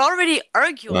like they're already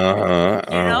arguing. Uh-huh,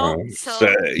 You know? uh-huh. So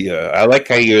So yeah, I like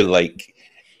how you're like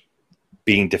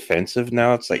being defensive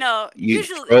now. It's like no, you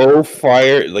usually throw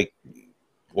fire like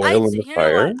oil in the you know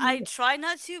fire. what? I try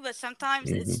not to, but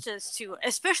sometimes it's Hmm. just too,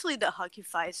 especially the hockey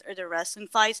fights or the wrestling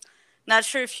fights. Not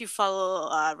sure if you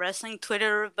follow wrestling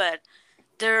Twitter, but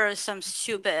there are some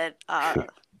stupid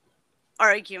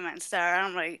arguments there.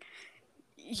 I'm like,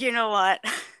 you know what?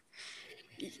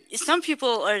 Some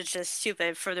people are just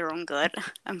stupid for their own good.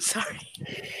 I'm sorry.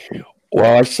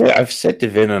 Well, I've said to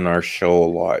Vin on our show a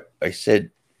lot. I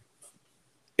said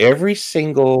every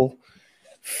single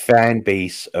fan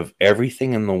base of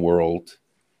everything in the world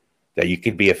that you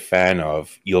could be a fan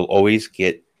of, you'll always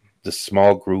get the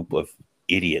small group of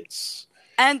idiots.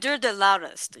 And they're the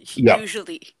loudest, Yeah,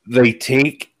 usually. they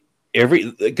take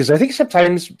every because I think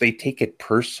sometimes they take it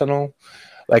personal.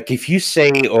 Like if you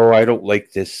say, "Oh, I don't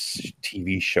like this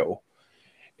TV show,"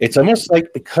 it's almost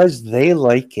like because they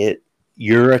like it,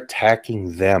 you're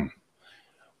attacking them,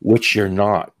 which you're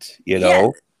not. You Yeah,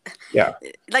 know? Yeah.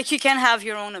 like you can have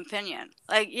your own opinion.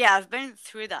 Like, yeah, I've been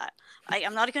through that.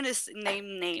 I'm not going to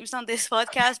name names on this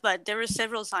podcast, but there were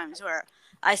several times where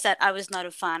I said I was not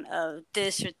a fan of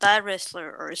this or that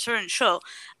wrestler or a certain show,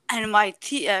 and my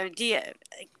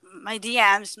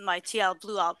DMs, my TL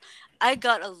blew up. I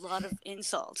got a lot of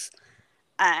insults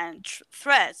and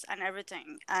threats and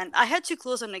everything, and I had to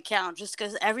close an account just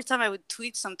because every time I would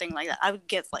tweet something like that, I would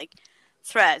get like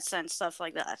threats and stuff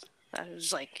like that. That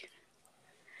was like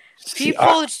See,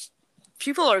 people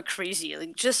people are crazy,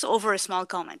 like just over a small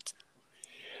comment.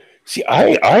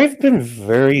 I've been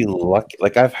very lucky.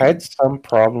 Like I've had some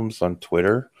problems on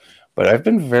Twitter, but I've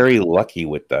been very lucky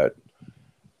with that.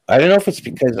 I don't know if it's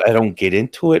because I don't get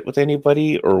into it with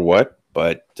anybody or what,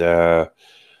 but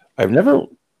I've never.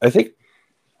 I think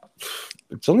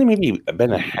it's only maybe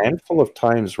been a handful of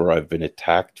times where I've been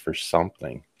attacked for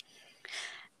something.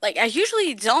 Like I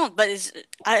usually don't, but it's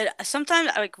I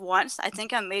sometimes like once I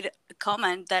think I made a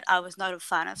comment that I was not a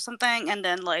fan of something, and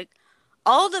then like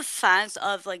all the fans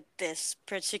of like this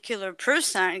particular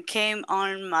person came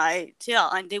on my tail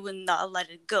and they would not let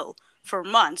it go for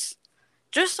months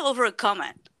just over a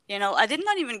comment. You know, I did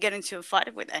not even get into a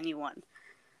fight with anyone.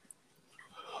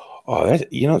 Oh,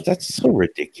 that's so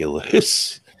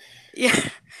ridiculous. Yeah.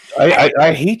 And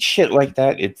I hate shit like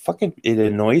that. It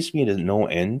annoys me to no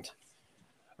end.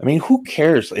 I mean, who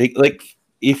cares? Like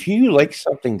if you like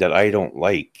something that I don't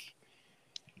like,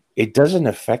 it doesn't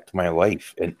affect my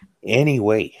life in any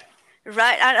way.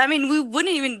 right, I mean, we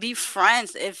wouldn't even be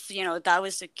friends if that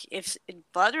was if it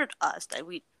bothered us that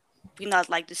we not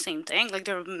like the same thing. Like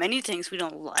there are many things we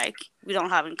don't like, we don't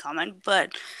have in common,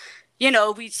 but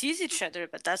we tease each other,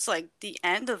 but that's like the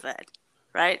end of it,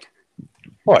 right?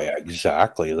 Oh yeah,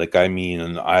 exactly. Like I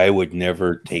mean, I would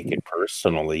never take it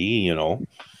personally.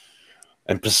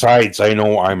 And besides, I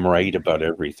know I'm right about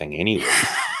everything anyway.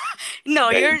 No,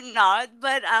 Hey, you're not,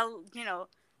 but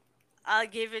I'll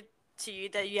give it to you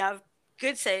that you have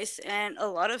good taste and a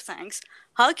lot of things.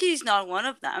 Hockey is not one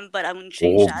of them, but I wouldn't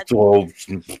change oh, that. oh,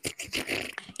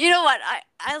 You know what?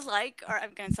 I like, or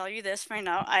I'm gonna tell you this right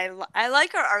now. I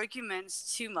like our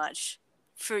arguments too much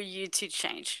for you to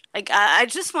change. Like I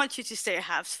just want you to stay a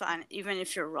Habs fan, even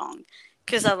if you're wrong,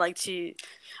 because I like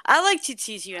to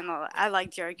tease you and all. I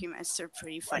like the arguments; they're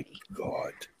pretty my funny.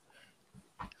 God.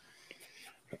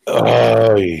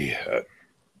 Oh yeah,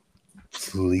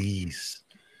 please.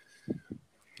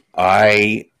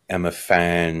 I am a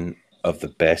fan of the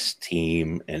best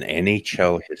team in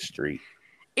NHL history.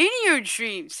 In your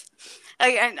dreams,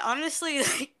 like, and honestly,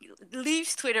 like,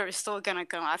 Leafs Twitter is still gonna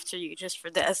come after you just for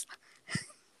this.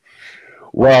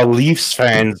 Well, Leafs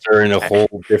fans are in a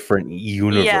whole different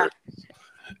universe. Yeah.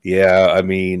 Yeah, I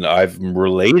mean, I've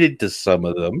related to some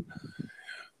of them,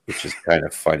 which is kind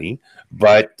of funny.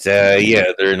 But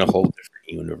yeah, they're in a whole different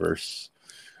universe.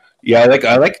 Yeah,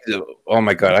 oh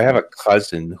my god, I have a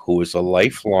cousin who is a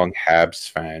lifelong Habs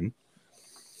fan,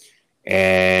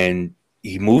 and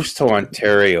he moves to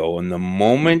Ontario, and the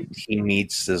moment he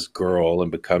meets this girl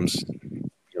and becomes,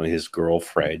 his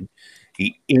girlfriend,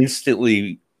 he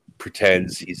instantly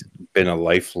pretends he's been a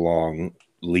lifelong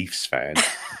Leafs fan.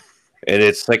 And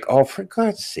it's like, oh, for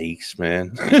God's sakes,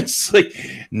 man. It's like,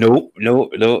 nope,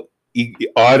 nope, nope. He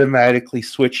automatically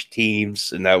switched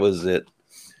teams, and that was it.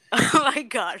 Oh my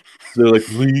god. They're like,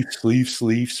 Leafs, Leafs,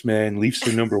 Leafs, man. Leafs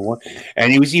are number one.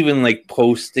 And he was even like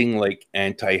posting like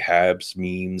anti-Habs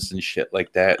memes and shit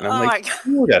like that. And I'm Oh like, my god.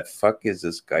 who the fuck is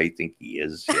this guy think he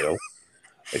is, you know?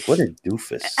 Like, what a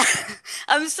doofus.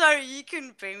 I'm sorry, you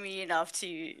couldn't pay me enough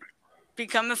to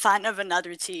become a fan of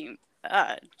another team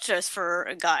just for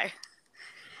a guy.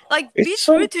 Like, be It's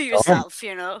so true to dumb. yourself,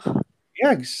 you know?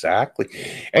 Yeah, exactly.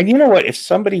 And you know what? If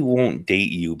somebody won't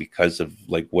date you because of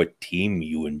like what team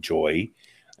you enjoy,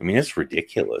 I mean, it's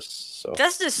ridiculous. So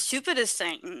That's the stupidest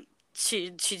thing to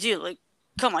do. Like,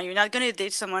 come on, you're not gonna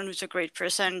date someone who's a great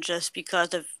person just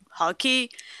because of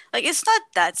hockey. Like, it's not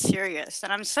that serious.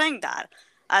 And I'm saying that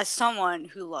as someone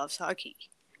who loves hockey.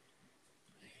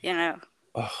 You know?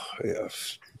 oh, yeah.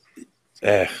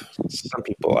 Some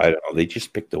people, I don't know, they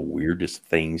just pick the weirdest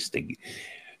things to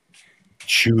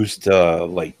choose to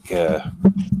like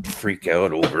freak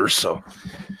out over. So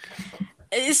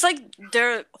It's like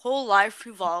their whole life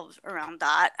revolves around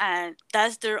that, and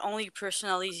that's their only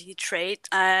personality trait,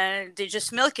 and they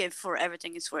just milk it for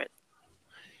everything it's worth.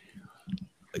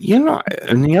 you know,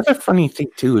 and the other funny thing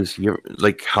too is you're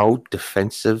like how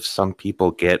defensive some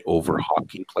people get over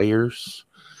hockey players.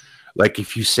 Like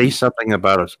if you say something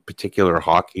about a particular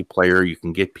hockey player, you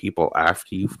can get people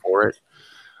after you for it.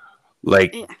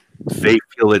 Like Yeah. they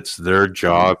feel it's their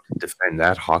job to defend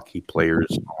that hockey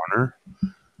player's honor.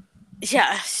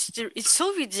 Yeah, it's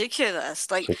so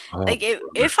ridiculous. Like, It's like, like oh,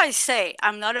 if I say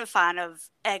I'm not a fan of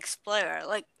X player,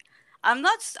 like I'm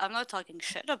not talking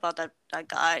shit about that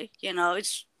guy. You know,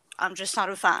 I'm just not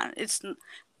a fan.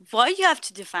 Why you have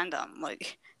to defend them?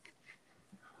 Like,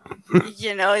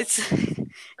 you know, it's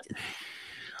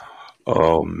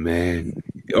oh man.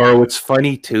 Or what's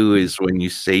funny too is when you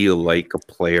say you like a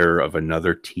player of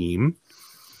another team,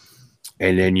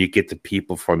 and then you get the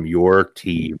people from your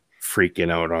team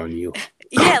freaking out on you.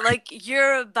 yeah, like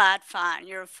you're a bad fan.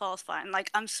 You're a false fan.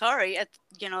 Like, I'm sorry,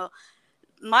 you know,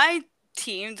 my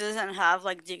team doesn't have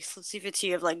like the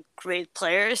exclusivity of like great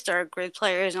players. There are great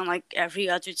players on like every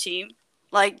other team.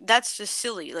 Like, that's just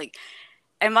silly. Like,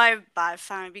 am I a bad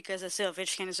fan because I say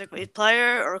Ovechkin is a great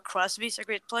player or Crosby's a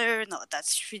great player? No,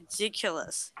 that's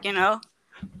ridiculous. You know?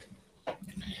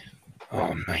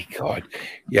 Oh my god.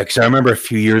 Yeah, because I remember a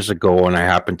few years ago when I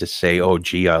happened to say, oh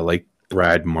gee, I like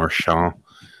Brad Marchand.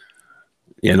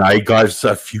 And I got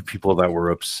a few people that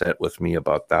were upset with me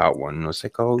about that one. I was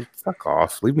like, oh, fuck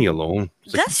off. Leave me alone.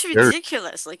 It's like, That's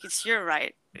ridiculous. Like, it's your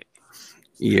right.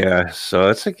 yeah, so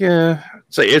it's like,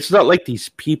 it's not like these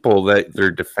people that they're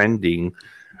defending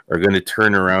are going to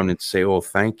turn around and say, oh,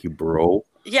 thank you, bro.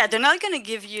 Yeah, they're not gonna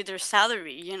give you their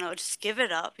salary. You know, just give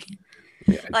it up.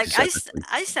 Yeah, Like, exactly.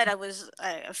 I said I was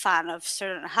a fan of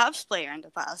certain Habs player in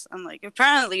the past. I'm like,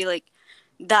 apparently, like,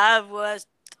 that was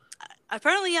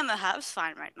apparently I'm a Habs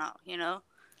fan right now. You know?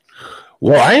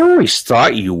 Well, I always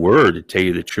thought you were, to tell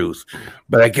you the truth.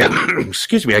 But I guess,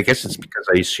 excuse me, I guess it's because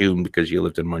I assumed because you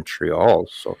lived in Montreal.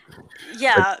 So,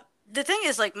 Yeah. The thing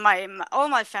is, like, all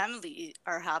my family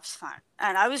are Habs fan,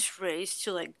 and I was raised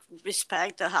to like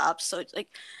respect the Habs. So it's like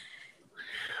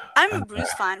I'm a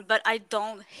Bruins fan, but I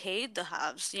don't hate the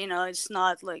Habs. You know, it's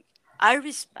not like I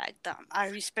respect them. I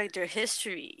respect their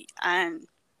history, and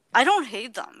I don't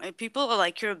hate them. If people are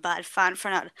like, "You're a bad fan for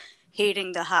not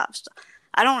hating the Habs,"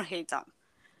 I don't hate them.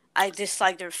 I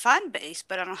dislike their fan base,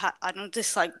 but I don't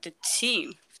dislike the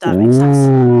team. If that makes sense.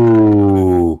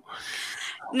 ooh,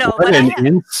 No, what but an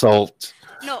insult.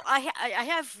 I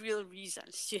have real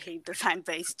reasons to hate the fan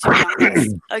base. To be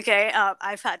honest, okay.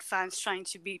 I've had fans trying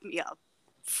to beat me up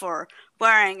for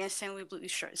wearing a St. Louis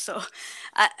Blues shirt, so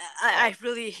I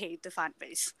really hate the fan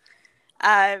base.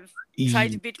 I've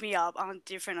tried to beat me up on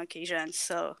different occasions.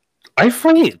 So I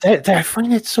find I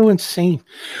find it so insane.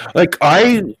 Like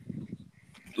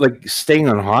like staying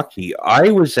on hockey.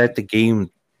 I was at the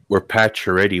game where Pat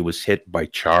Chiretti was hit by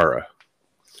Chara.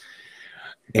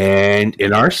 And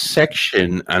in our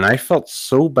section, and I felt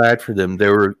so bad for them,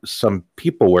 there were some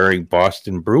people wearing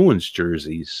Boston Bruins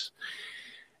jerseys.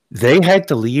 They had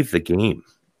to leave the game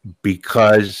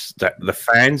because the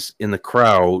fans in the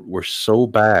crowd were so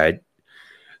bad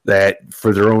that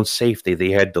for their own safety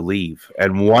they had to leave.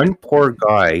 And one poor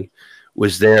guy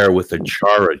was there with a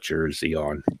Chara jersey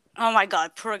on. Oh my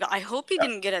god, poor guy. I hope he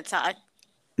didn't get attacked.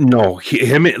 No,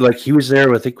 he was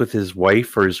there, I think, with his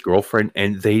wife or his girlfriend,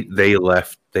 and they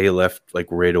left. They left like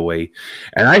right away,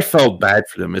 and I felt bad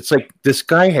for them. It's like this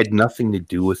guy had nothing to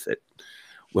do with it,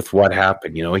 with what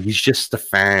happened. He's just a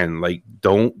fan. Like,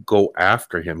 don't go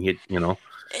after him.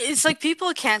 It's like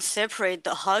people can't separate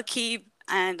the hockey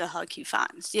and the hockey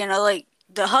fans. Like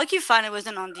the hockey fan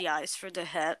wasn't on the ice for the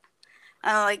hit.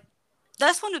 And like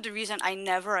that's one of the reasons I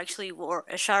never actually wore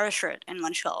a Shara shirt in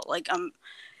Montreal. Like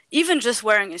even just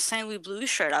wearing a St. Louis Blues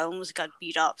shirt, I almost got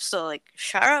beat up. So like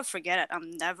Shara, forget it.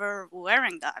 I'm never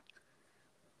wearing that.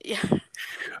 Yeah.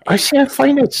 I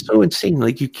find it so insane.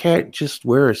 Like, you can't just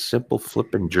wear a simple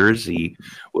flipping jersey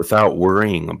without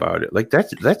worrying about it. Like,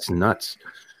 that's nuts.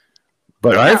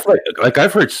 But Yeah.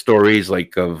 I've heard stories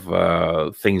like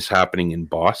of things happening in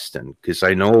Boston, because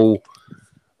I know.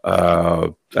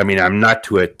 I mean, I'm not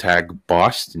to attack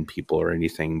Boston people or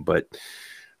anything, but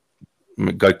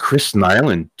Chris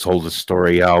Nyland told a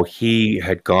story how he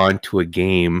had gone to a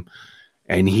game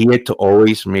and he had to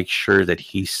always make sure that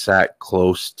he sat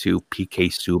close to PK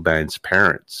Subban's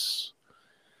parents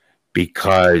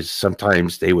because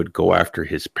sometimes they would go after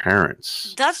his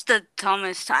parents. That's the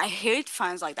dumbest. I hate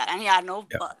fans like that. And yeah, I know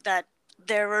Yeah. that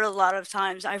there were a lot of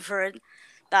times I've heard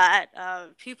that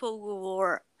people who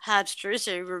wore Habs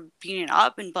jersey were beaten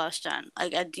up in Boston,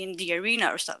 like in the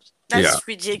arena or stuff. That's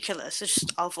ridiculous. It's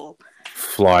just awful.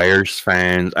 Flyers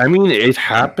fans. I mean, it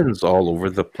happens all over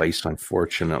the place,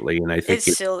 unfortunately, and I think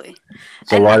It's silly.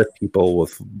 it's a lot of people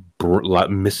with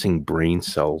missing brain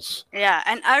cells. Yeah,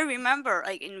 and I remember,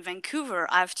 like in Vancouver,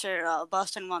 after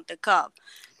Boston won the cup,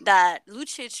 that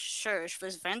Lucic's church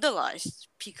was vandalized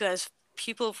because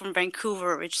people from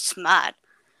Vancouver were just mad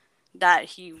that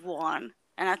he won,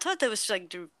 and I thought that was like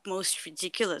the most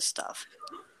ridiculous stuff.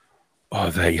 Oh,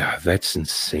 that's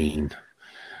insane.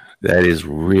 That's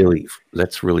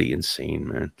really insane,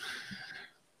 man.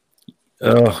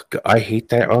 Oh, I hate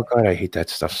that. Oh God, I hate that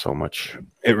stuff so much.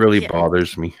 It really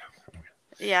bothers me.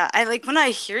 Yeah, I like when I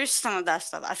hear some of that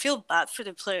stuff. I feel bad for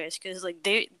the players because like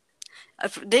they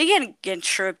get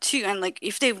chirped too, and like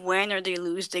if they win or they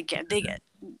lose, they can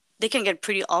get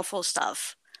pretty awful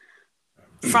stuff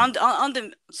from on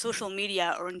the social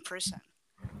media or in person.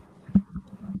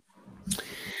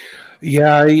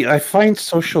 Yeah, I find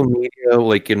social media,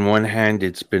 like, in one hand,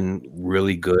 it's been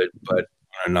really good, but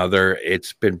on another,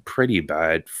 it's been pretty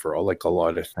bad for like a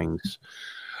lot of things.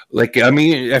 Like, I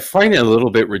mean, I find it a little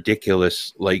bit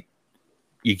ridiculous. Like,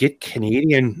 you get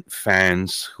Canadian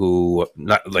fans who,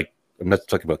 not like, I'm not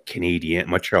talking about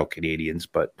Montreal Canadians,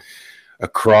 but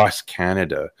across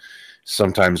Canada,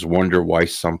 sometimes wonder why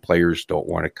some players don't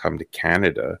want to come to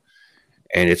Canada.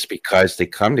 And it's because they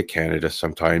come to Canada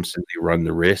sometimes and they run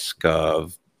the risk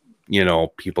of,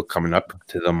 people coming up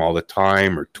to them all the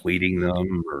time or tweeting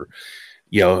them or,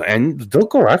 and they'll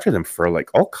go after them for like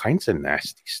all kinds of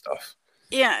nasty stuff.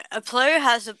 Yeah, a player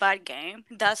has a bad game.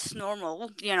 That's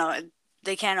normal.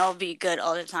 They can't all be good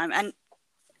all the time. And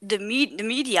the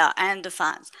media and the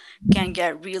fans can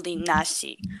get really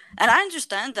nasty. And I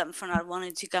understand them for not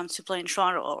wanting to come to play in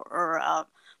Toronto or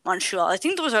Montreal. I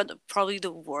think those are probably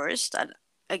the worst.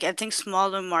 I think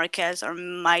smaller markets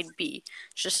might be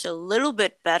just a little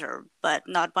bit better, but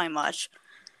not by much.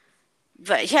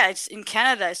 But yeah, it's in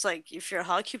Canada. It's like if you're a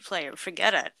hockey player,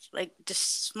 forget it. Like the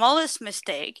smallest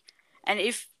mistake, and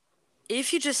if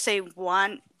you just say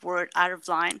one word out of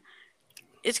line,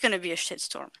 it's gonna be a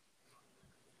shitstorm.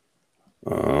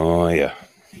 Oh yeah.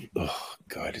 Oh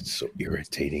God, it's so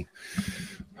irritating.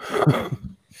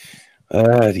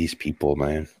 These people,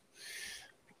 man.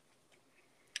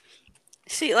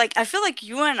 See, like I feel like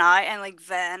you and I and like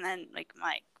Van and like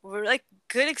Mike were like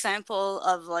good example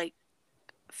of like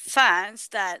fans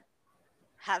that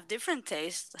have different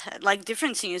tastes, like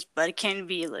different teams, but can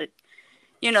be like,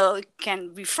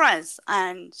 can be friends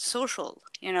and social,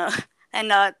 and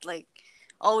not like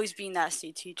always be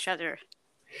nasty to each other.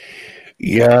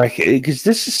 Yeah, because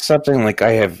this is something like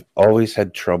I have always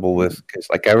had trouble with. Because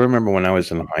like I remember when I was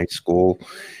in high school,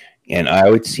 and I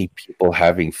would see people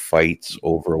having fights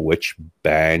over which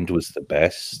band was the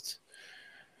best.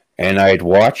 And I'd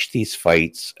watch these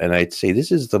fights and I'd say,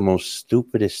 this is the most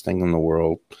stupidest thing in the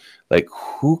world. Like,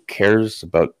 who cares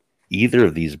about either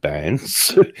of these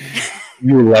bands?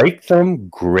 You like them?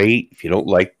 Great. If you don't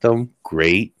like them,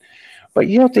 great. But,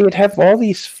 they'd have all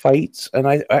these fights and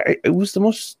it was the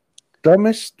most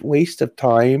dumbest waste of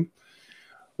time.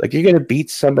 Like you're gonna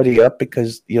beat somebody up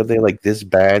because they like this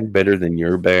band better than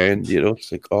your band.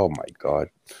 It's like, oh my god.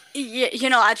 Yeah,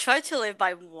 I try to live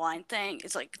by one thing.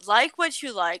 It's like what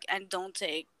you like and don't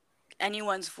take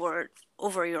anyone's word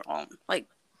over your own. Like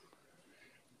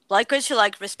what you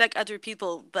like, respect other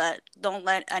people, but don't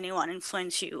let anyone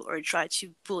influence you or try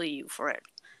to bully you for it.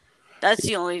 That's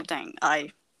the only thing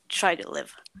I try to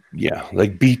live. Yeah,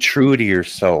 like be true to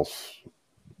yourself.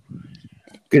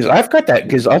 Because I've got that.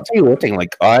 Because I'll tell you one thing.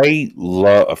 Like I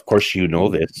love, of course,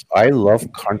 this. I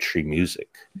love country music,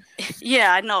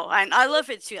 Yeah, I know, and I love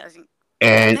it too. I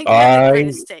and think you have the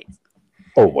greatest taste.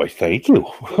 oh, why, thank you.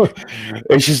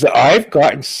 It's just that I've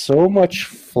gotten so much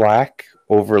flack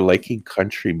over liking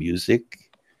country music,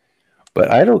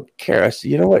 but I don't care. I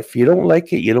said, you know what? If you don't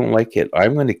like it, you don't like it.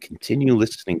 I'm going to continue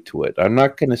listening to it. I'm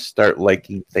not going to start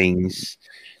liking things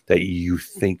that you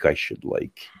think I should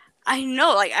like. I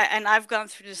know, and I've gone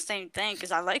through the same thing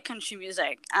because I like country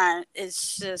music, and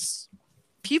it's just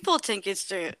people think it's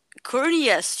the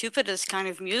corniest, stupidest kind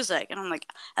of music, and I'm like,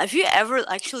 have you ever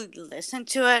actually listened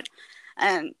to it?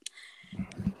 And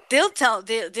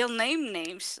they'll name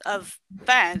names of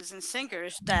bands and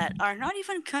singers that are not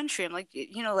even country. I'm like,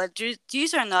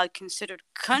 these are not considered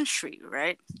country,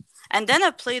 right? And then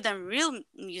I play them real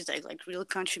music, like real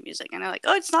country music, and they're like,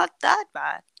 oh, it's not that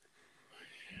bad.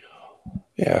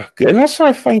 Yeah, and that's what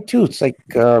I find too. It's like,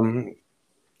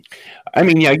 I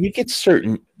mean, yeah, you get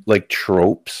certain like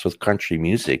tropes with country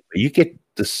music, but you get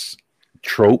this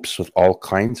tropes with all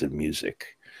kinds of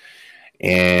music.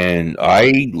 And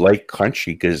I like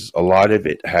country because a lot of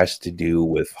it has to do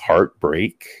with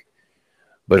heartbreak,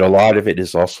 but a lot of it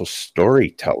is also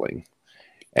storytelling.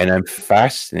 And I'm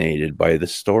fascinated by the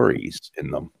stories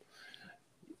in them.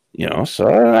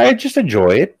 So I just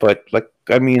enjoy it. But like,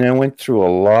 I mean, I went through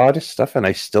a lot of stuff and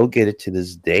I still get it to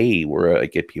this day where I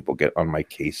get people get on my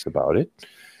case about it.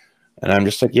 And I'm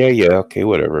just like, yeah, okay,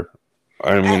 whatever.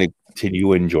 I'm going to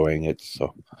continue enjoying it.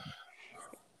 So.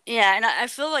 Yeah, and I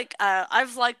feel like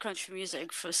I've liked country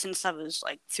music since I was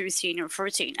like 13 or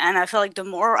 14, and I feel like the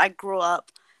more I grow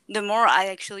up, the more I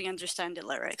actually understand the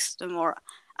lyrics, the more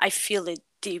I feel it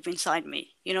deep inside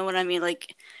me. You know what I mean?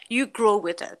 Like you grow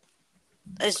with it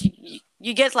as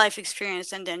you get life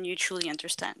experience, and then you truly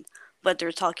understand what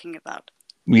they're talking about.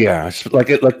 Yeah,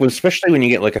 especially when you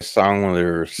get like a song where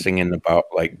they're singing about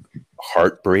like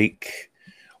heartbreak,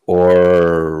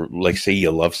 or like say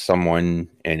you love someone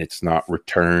and it's not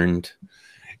returned.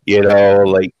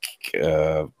 Like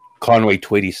Conway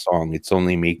Twitty's song, "It's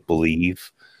Only Make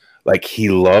Believe." Like he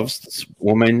loves this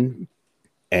woman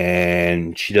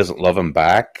and she doesn't love him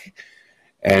back,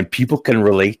 and people can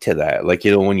relate to that. Like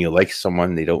when you like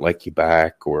someone, they don't like you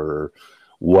back, or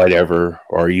whatever,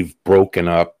 or you've broken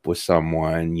up with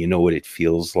someone, you know what it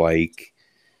feels like.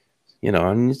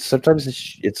 And sometimes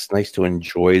it's nice to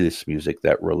enjoy this music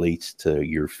that relates to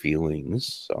your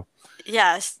feelings. So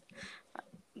Yes,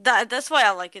 that's why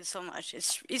I like it so much.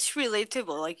 It's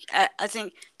relatable. Like I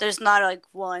think there's not like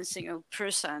one single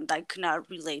person that could not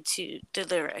relate to the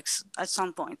lyrics at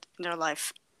some point in their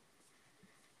life.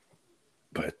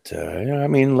 but I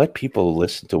mean, let people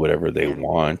listen to whatever they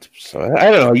want. So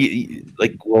I don't know.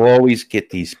 Like we'll always get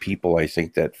these people, I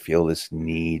think, that feel this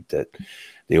need that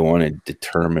they want to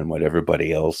determine what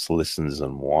everybody else listens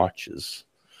and watches.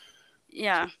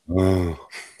 Yeah. Oh,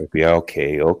 yeah.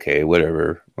 Okay.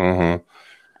 Whatever.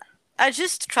 I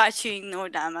just try to ignore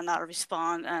them and not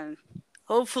respond, and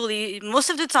hopefully, most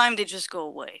of the time they just go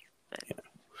away. But... Yeah.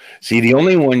 See, the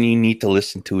only one you need to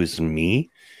listen to is me,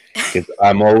 because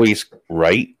I'm always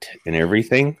right in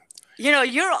everything. You're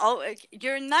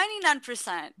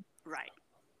 99% right.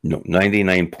 No,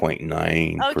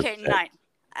 99.9%. Okay, 9.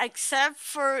 Except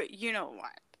for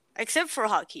what? Except for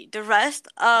hockey. The rest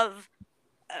of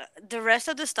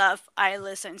the stuff I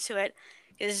listen to it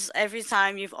is every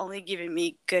time you've only given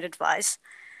me good advice,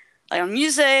 like on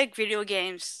music, video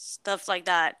games, stuff like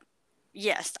that.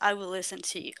 Yes, I will listen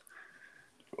to you.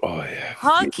 Oh yeah.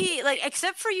 Hockey, like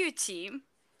except for your team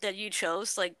that you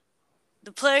chose, like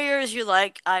the players you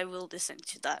like, I will listen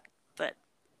to that. But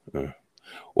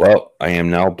well, I am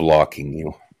now blocking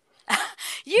you.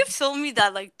 You've told me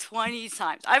that like 20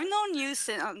 times. I've known you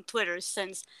on Twitter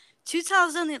since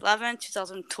 2011,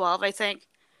 2012, I think.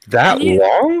 That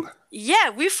long? Yeah,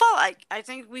 we follow. I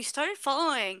think we started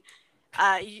following.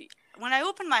 When I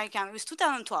opened my account, it was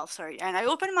 2012. Sorry, and I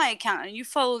opened my account, and you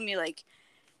followed me like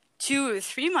 2 or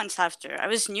 3 months after. I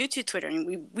was new to Twitter,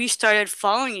 and we started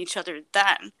following each other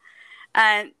then.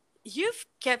 And you've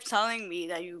kept telling me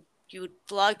that you would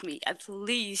block me at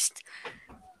least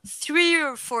 3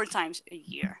 or 4 times a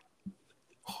year.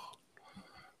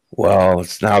 Well,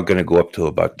 it's now going to go up to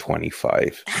about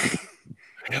 25.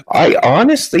 I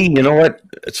honestly, you know what?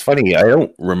 It's funny. I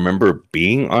don't remember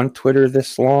being on Twitter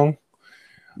this long.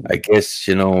 I guess,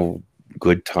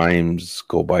 good times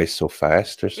go by so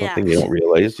fast or Yeah. something. You don't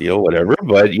realize, whatever.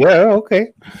 But yeah,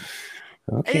 okay.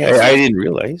 Okay. It's I like, didn't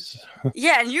realize.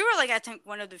 yeah, and you were like, I think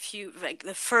one of the few, like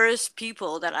the first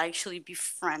people that I actually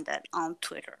befriended on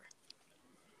Twitter.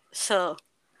 So,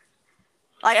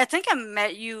 like, I think I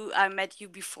met you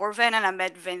before Vin, and I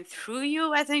met Vin through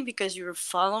you, I think, because you were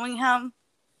following him.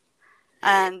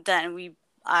 And then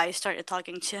I started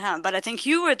talking to him. But I think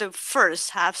you were the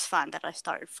first Habs fan that I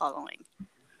started following.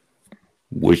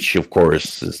 Which, of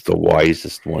course, is the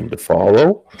wisest one to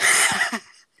follow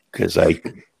because I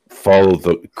follow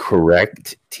the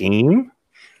correct team.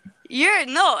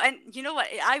 No, and you know what?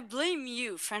 I blame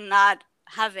you for not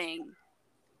having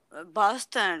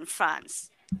Boston fans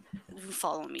who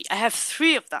follow me. I have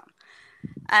 3 of them,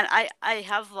 and I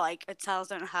have like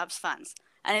 1,000 Habs fans,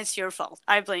 and it's your fault.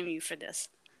 I blame you for this.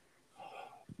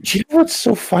 Do you know what's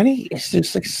so funny? It's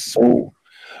just like so.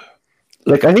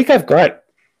 Like, I think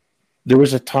there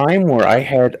was a time where I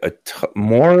had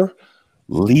more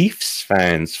Leafs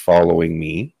fans following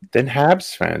me than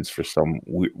Habs fans for some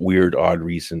weird, odd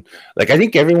reason. Like, I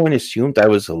think everyone assumed I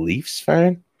was a Leafs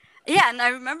fan. Yeah, and I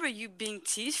remember you being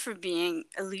teased for being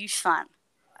a Leafs fan.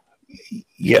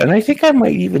 Yeah, and I think I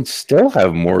might even still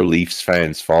have more Leafs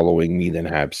fans following me than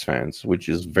Habs fans, which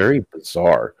is very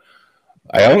bizarre.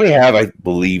 I only have, I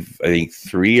think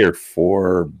 3 or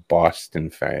 4 Boston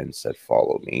fans that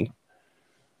follow me.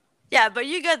 Yeah, but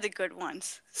you got the good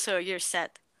ones, so you're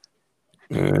set.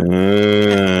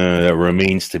 That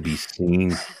remains to be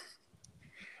seen.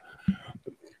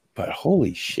 But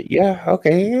holy shit, yeah,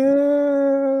 okay,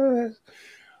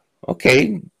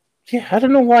 okay, yeah. I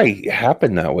don't know why it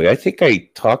happened that way. I think I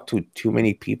talked to too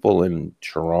many people in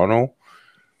Toronto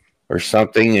or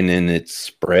something, and then it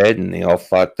spread, and they all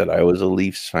thought that I was a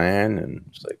Leafs fan, and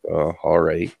it's like, oh, all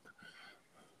right.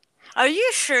 Are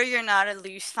you sure you're not a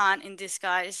Leafs fan in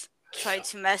disguise? Try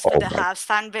to mess with Oh the my, Habs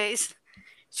fan base.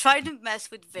 Try to mess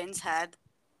with Vin's head.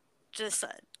 Just,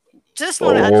 I just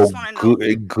want to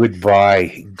know.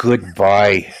 goodbye,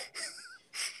 goodbye.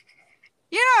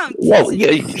 You know I'm Well, teasing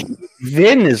yeah, you.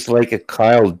 Vin is like a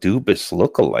Kyle Dubas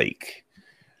lookalike.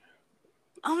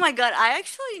 Oh my god, I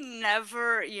actually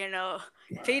never,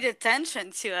 paid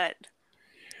attention to it.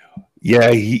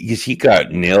 Yeah, he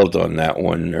got nailed on that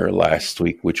one there last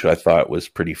week, which I thought was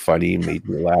pretty funny. Made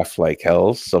me laugh like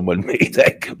hell. Someone made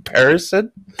that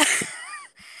comparison,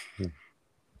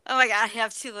 Oh my god, I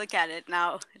have to look at it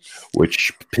now.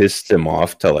 which pissed him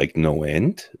off to like no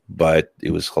end, but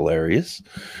it was hilarious.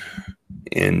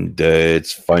 And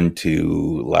it's fun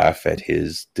to laugh at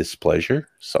his displeasure.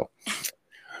 So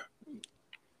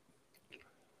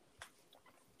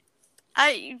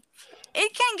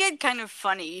It can get kind of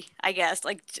funny, I guess.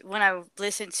 Like when I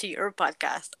listen to your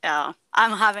podcast,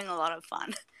 I'm having a lot of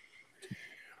fun.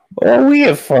 well, we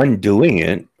have fun doing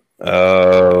it.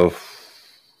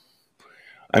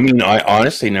 I mean, I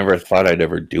honestly never thought I'd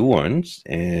ever do one,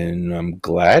 and I'm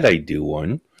glad I do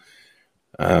one.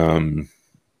 Um,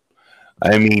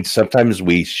 I mean, sometimes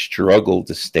we struggle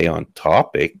to stay on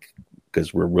topic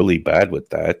because we're really bad with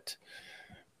that.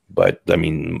 But I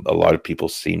mean, a lot of people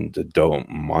seem to don't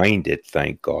mind it,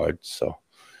 thank God. So,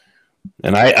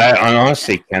 and I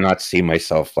honestly cannot see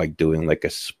myself like doing like a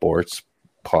sports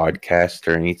podcast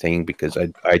or anything because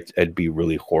I'd be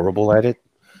really horrible at it.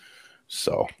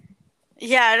 So,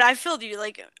 Yeah, and I feel you.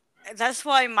 Like that's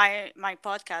why my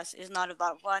podcast is not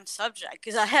about one subject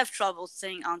because I have trouble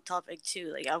staying on topic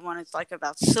too. Like I want to talk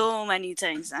about so many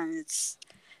things, and it's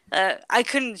I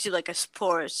couldn't do like a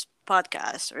sports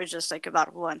podcast or just like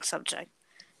about one subject.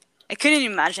 I couldn't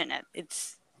imagine it.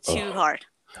 It's too hard.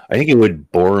 I think it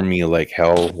would bore me like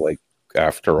hell. Like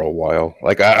after a while,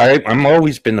 like I'm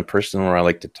always been the person where I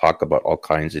like to talk about all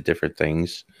kinds of different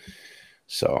things.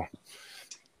 So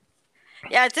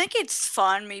Yeah, I think it's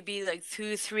fun. Maybe like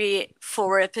 2, 3,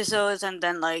 4 episodes, and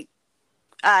then like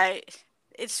I,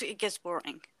 it gets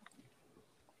boring.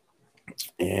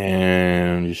 and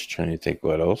I'm just trying to think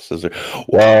what else is there.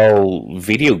 Well,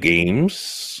 video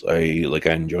games. I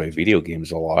enjoy video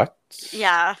games a lot.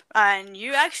 Yeah, and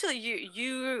you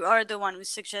are the one who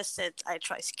suggested I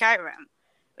try Skyrim,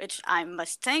 which I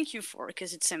must thank you for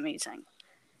because it's amazing.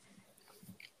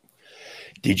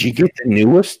 Did you get the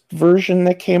newest version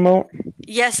that came out?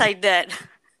 Yes, I did.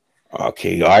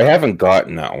 Okay, I haven't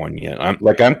gotten that one yet.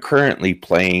 I'm currently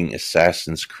playing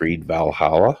Assassin's Creed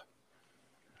Valhalla.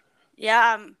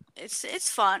 Yeah, it's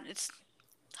fun.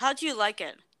 How do you like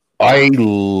it? I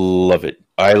love it.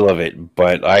 I love it,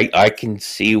 but I can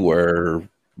see where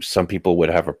some people would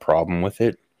have a problem with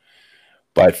it.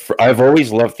 But I've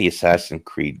always loved the Assassin's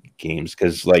Creed games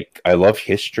because, like, I love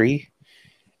history,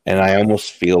 and I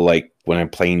almost feel like when I'm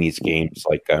playing these games,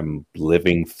 like I'm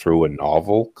living through a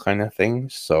novel kind of thing.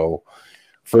 So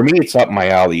for me, it's up my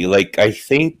alley. Like, I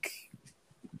think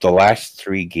the last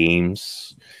three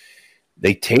games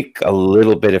they take a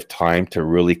little bit of time to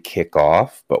really kick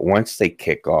off, but once they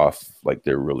kick off, like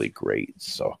they're really great.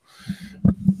 So,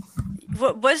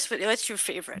 What's your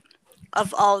favorite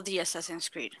of all the Assassin's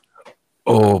Creed?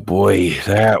 oh boy,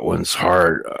 that one's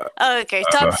hard. Okay,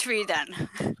 top three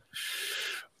then.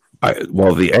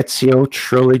 Well, the Ezio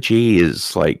trilogy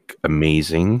is like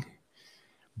amazing.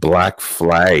 Black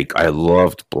Flag, I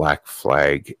loved Black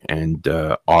Flag and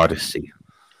Odyssey.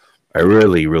 I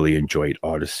really, really enjoyed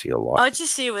Odyssey a lot.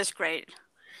 Odyssey was great.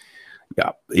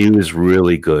 Yeah, it was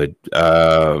really good.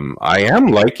 I am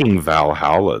liking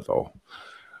Valhalla though.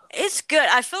 It's good.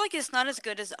 I feel like it's not as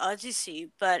good as Odyssey,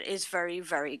 but it's very,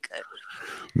 very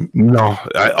good. No,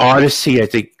 Odyssey. I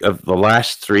think of the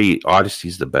last three,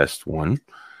 Odyssey's the best one,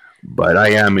 but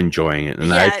I am enjoying it, and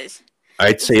Yeah,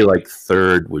 I'd say like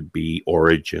third would be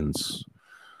Origins.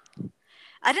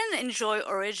 I didn't enjoy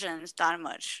Origins that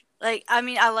much. Like, I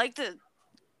mean, I like the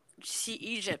see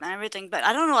Egypt and everything, but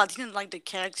I don't know. I didn't like the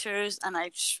characters, and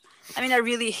I mean, I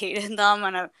really hated them,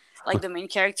 and I like the main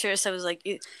characters. I was like,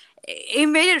 it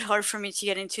made it hard for me to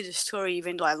get into the story,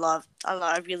 even though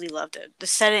I really loved it, the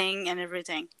setting and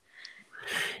everything.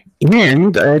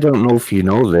 And I don't know if you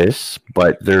know this,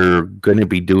 but they're going to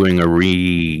be doing a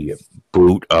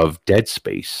reboot of Dead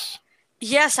Space.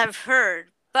 Yes, I've heard,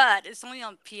 but it's only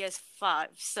on PS5,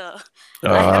 so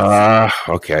I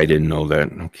Okay, I didn't know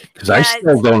that. Okay, because I yeah,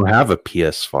 still don't have a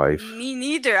PS5. me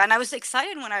neither. And I was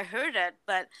excited when I heard it,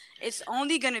 but it's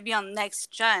only gonna be on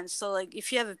next gen. So like,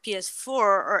 if you have a PS4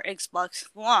 or Xbox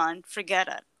One, forget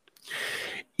it.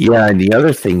 Yeah, and the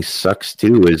other thing sucks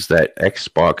too is that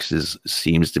Xbox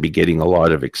seems to be getting a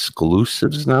lot of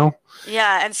exclusives now.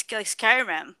 Yeah, and like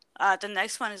Skyrim. The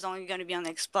next one is only gonna be on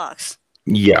Xbox.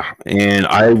 Yeah, and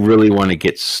I really want to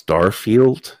get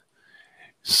Starfield.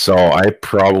 So I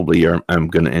probably am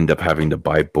going to end up having to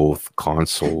buy both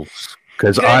consoles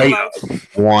because Good I luck.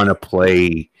 want to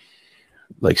play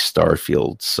like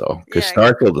Starfield. So because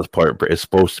Yeah. Starfield is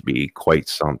supposed to be quite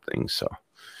something. So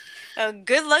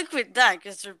Good luck with that,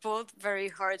 because they're both very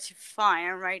hard to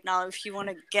find right now. If you want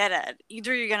to get it,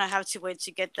 either you're gonna have to wait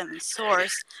to get them in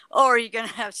source, or you're gonna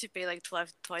have to pay like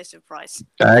twice the price.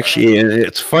 actually,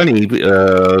 it's funny.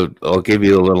 I'll give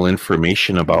you a little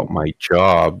information about my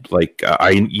job. Like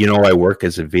I work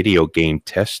as a video game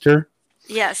tester.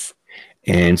 Yes.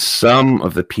 And some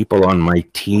of the people on my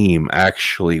team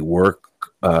actually work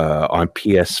on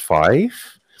PS5,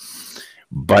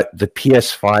 but the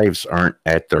PS5s aren't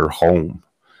at their home.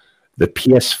 The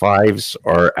PS5s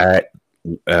are at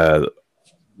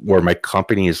where my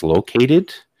company is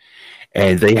located,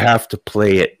 and they have to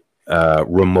play it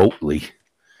remotely.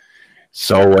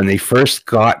 So when they first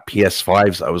got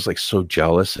PS5s, I was like so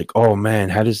jealous. Like, oh man,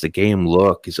 how does the game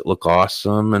look? Does it look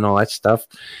awesome and all that stuff?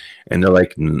 And they're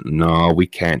like, no, we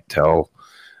can't tell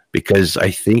because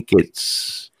I think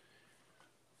it's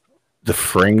the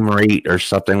frame rate or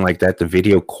something like that. The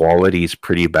video quality is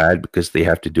pretty bad because they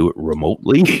have to do it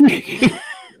remotely.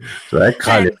 So that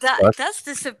kind of that's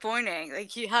disappointing.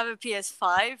 Like, you have a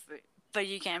PS5, but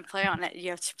you can't play on it.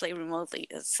 You have to play remotely.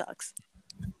 It sucks.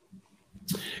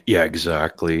 Yeah,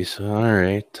 exactly. So all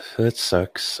right, that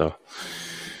sucks. So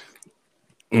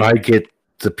I get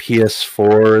the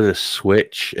PS4, the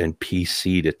Switch, and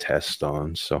PC to test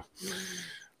on. So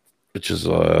which is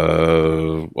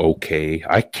okay.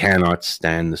 I cannot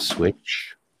stand the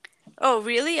Switch. Oh,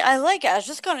 really? I like it. I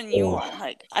just got a new one.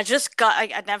 Like,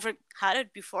 I never had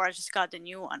it before. I just got the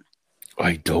new one.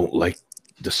 I don't like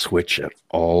the Switch at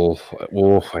all.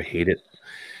 Oh, I hate it.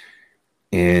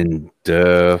 And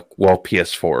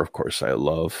PS4, of course, I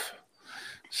love.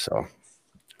 So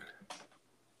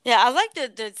yeah, I like the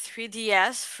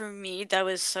 3DS. For me, that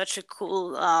was such a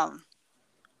cool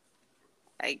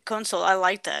like console. I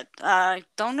like that. I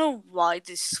don't know why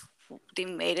they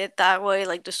made it that way,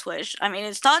 like the Switch. I mean,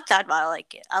 it's not that bad.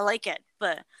 I like it,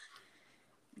 but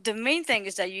the main thing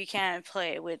is that you can't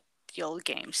play with the old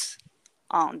games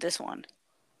on this one.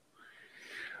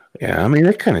 yeah, I mean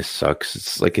that kind of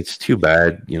sucks. It's too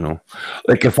bad,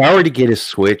 Like if I were to get a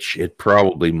Switch, it'd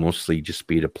probably mostly just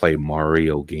be to play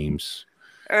Mario games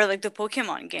or like the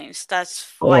Pokemon games.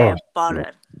 That's why I bought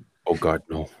it. Oh God,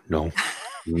 no.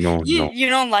 You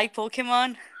don't like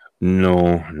Pokemon?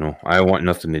 No. I want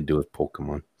nothing to do with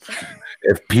Pokemon.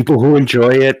 If people who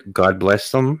enjoy it, God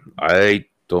bless them. I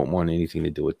don't want anything to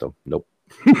do with them. Nope.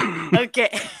 Okay.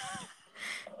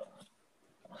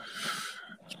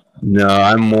 No,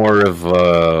 I'm more of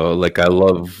like I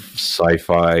love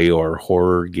sci-fi or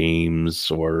horror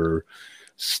games or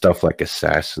stuff like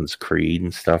Assassin's Creed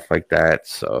and stuff like that.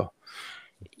 So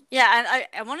Yeah, and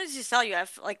I wanted to tell you,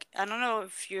 I don't know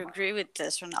if you agree with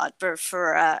this or not, but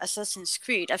for Assassin's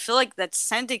Creed, I feel like that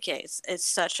Syndicate is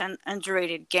such an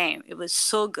underrated game. It was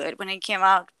so good when it came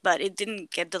out, but it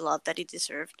didn't get the love that it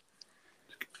deserved.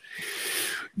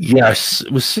 yes,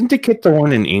 was Syndicate the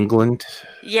one in England?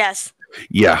 Yes.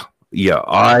 Yeah, yeah,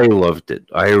 I loved it.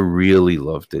 I really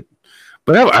loved it.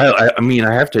 But I mean,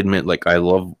 I have to admit, like, I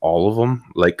love all of them.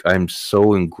 Like, I'm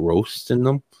so engrossed in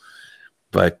them.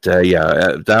 But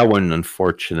yeah, that one,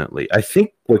 unfortunately, I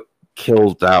think what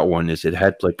killed that one is it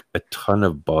had like a ton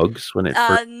of bugs when it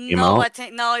first came No, I out.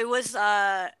 think no, it was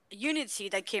Unity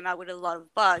that came out with a lot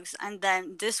of bugs, and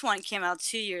then this one came out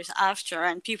 2 years after,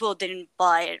 and people didn't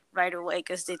buy it right away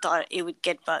because they thought it would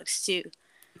get bugs too.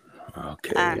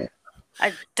 Okay. And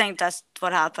I think that's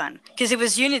what happened because it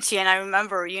was Unity, and I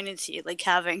remember Unity like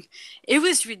having it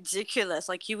was ridiculous.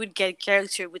 Like you would get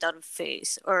character without a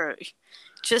face, or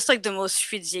just like the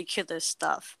most ridiculous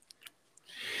stuff.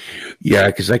 Yeah,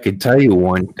 because I could tell you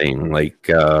one thing, like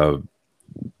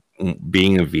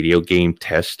being a video game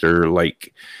tester,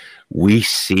 like we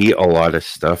see a lot of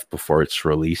stuff before it's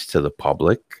released to the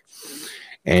public.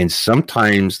 And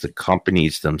sometimes the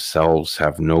companies themselves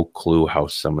have no clue how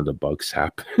some of the bugs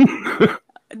happen.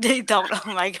 They don't.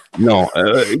 Oh my god. No,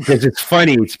 because it's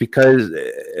funny. It's because,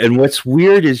 and what's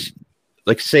weird is,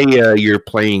 like, say you're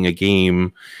playing a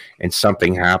game and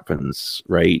something happens,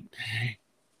 right?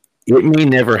 It may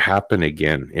never happen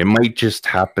again. It might just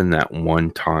happen that one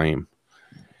time.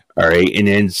 All right. And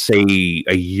then, say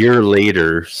a year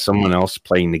later, someone else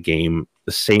playing the game,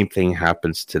 the same thing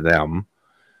happens to them.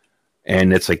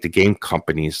 And it's like the game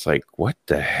company's like, what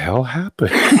the hell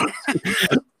happened?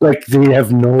 Like they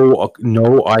have no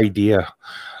idea.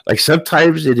 Like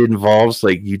sometimes it involves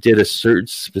like you did a certain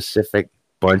specific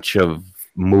bunch of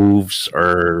moves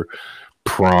or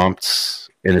prompts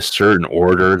in a certain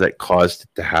order that caused it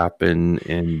to happen,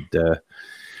 and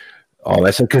all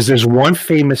that stuff. Because there's one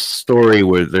famous story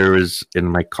where there was in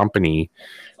my company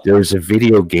there was a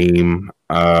video game.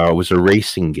 It was a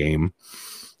racing game,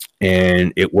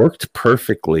 and it worked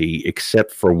perfectly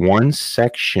except for one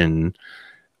section.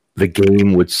 The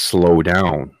game would slow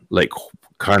down, like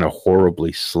kind of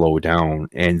horribly slow down,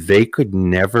 and they could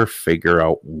never figure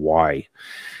out why.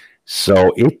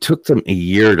 So it took them a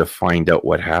year to find out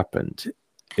what happened.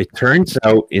 It turns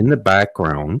out in the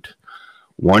background,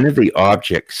 one of the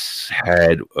objects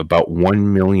had about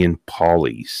 1 million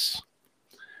polys,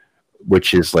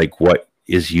 which is like what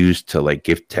is used to like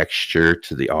give texture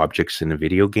to the objects in a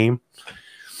video game.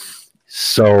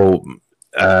 So,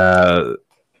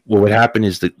 what would happen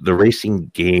is that the racing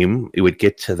game, it would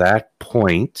get to that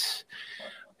point,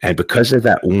 and because of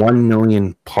that 1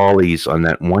 million polys on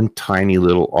that one tiny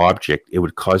little object, it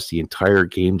would cause the entire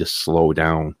game to slow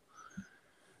down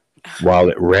while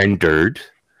it rendered.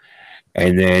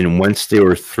 And then once they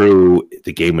were through,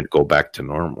 the game would go back to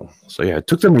normal. So yeah, it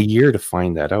took them a year to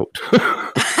find that out.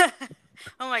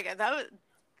 Oh my god,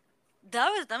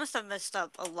 that must have messed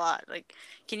up a lot. Like,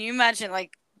 can you imagine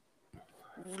like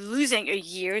losing a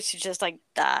year to just like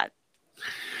that?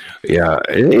 Yeah,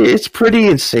 it's pretty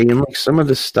insane. Like some of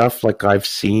the stuff like I've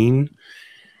seen,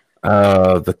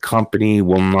 the company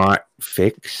will not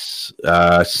fix.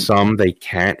 Some they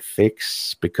can't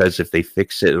fix because if they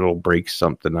fix it, it'll break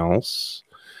something else.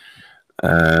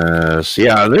 So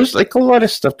yeah, there's like a lot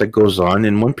of stuff that goes on,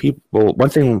 and one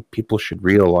thing people should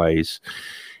realize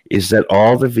is that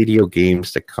all the video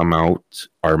games that come out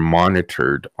are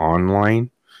monitored online,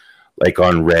 like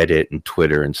on Reddit and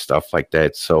Twitter and stuff like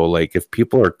that. So like if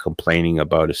people are complaining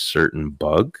about a certain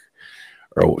bug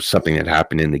or something that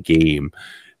happened in the game,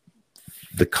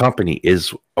 the company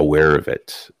is aware of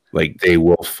it. Like they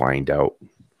will find out.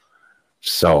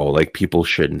 So like people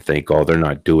shouldn't think, oh, they're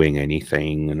not doing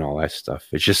anything and all that stuff.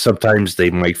 It's just sometimes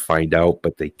they might find out,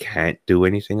 but they can't do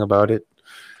anything about it.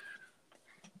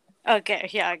 Okay,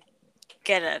 yeah, I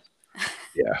get it.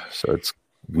 Yeah, so it's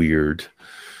weird.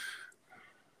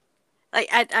 Like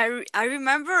I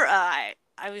remember I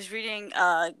was reading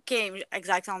game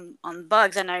exact on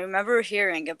bugs, and I remember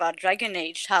hearing about Dragon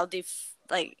Age, how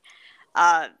like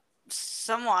uh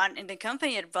someone in the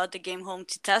company had brought the game home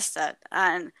to test it,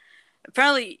 and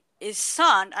apparently his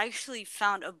son actually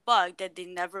found a bug that they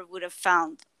never would have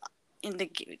found in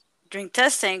the during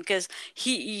testing because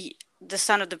he the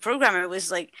son of the programmer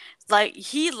was like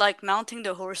he liked mounting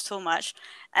the horse so much,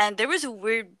 and there was a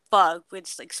weird bug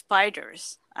with like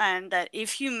spiders, and that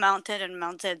if you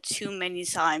mounted too many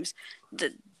times,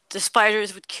 the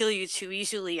spiders would kill you too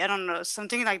easily. I don't know,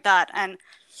 something like that,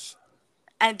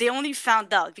 and they only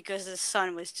found out because the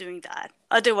son was doing that.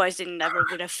 Otherwise, they never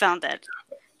would have found it.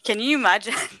 Can you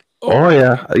imagine? Oh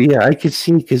yeah, yeah, I could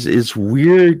see because it's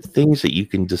weird things that you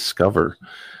can discover.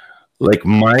 Like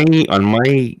my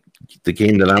the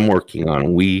game that I'm working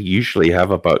on, we usually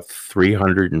have about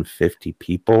 350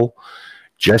 people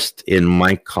just in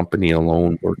my company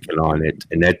alone working on it,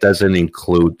 and that doesn't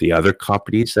include the other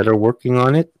companies that are working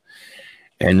on it.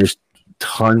 And there's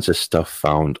tons of stuff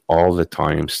found all the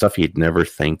time, stuff you'd never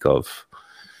think of,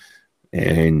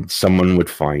 and someone would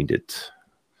find it.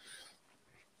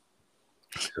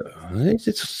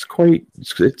 It's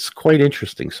quite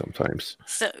interesting sometimes.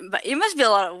 So, but it must be a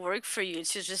lot of work for you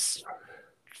to just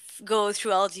go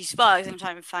through all these bugs and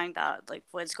try to find out like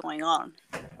what's going on.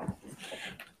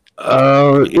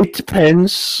 It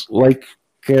depends. Uh,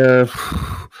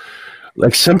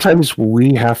 like sometimes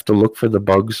we have to look for the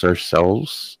bugs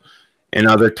ourselves, and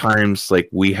other times like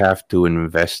we have to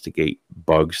investigate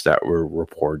bugs that were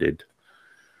reported.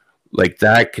 Like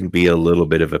that can be a little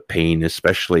bit of a pain,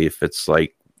 especially if it's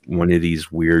like one of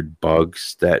these weird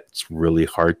bugs that's really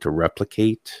hard to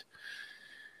replicate.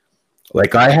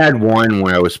 Like I had one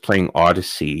where I was playing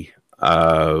Odyssey.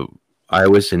 I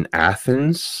was in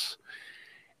Athens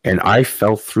and I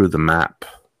fell through the map.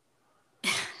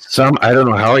 I don't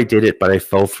know how I did it, but I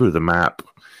fell through the map.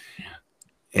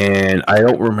 And I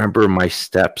don't remember my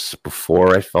steps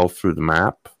before I fell through the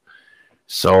map.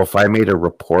 So if I made a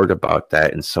report about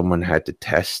that and someone had to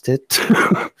test it,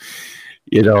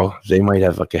 they might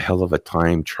have like a hell of a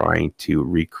time trying to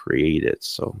recreate it.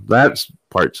 So that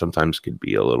part sometimes could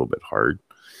be a little bit hard.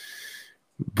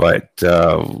 But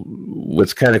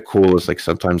what's kind of cool is like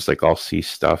sometimes like I'll see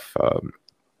stuff.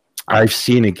 I've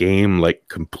seen a game like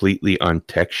completely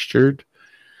untextured,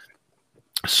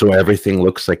 so everything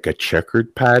looks like a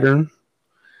checkered pattern.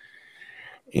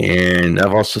 And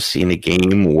I've also seen a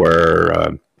game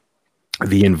where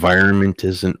the environment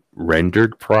isn't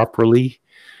rendered properly,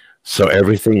 so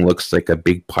everything looks like a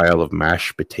big pile of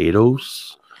mashed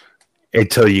potatoes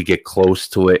until you get close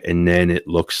to it, and then it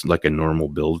looks like a normal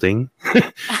building.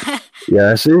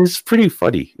 Yeah, so it's pretty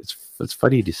funny. It's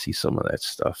funny to see some of that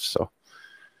stuff. So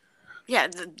yeah,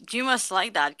 you must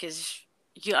like that because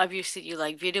you obviously you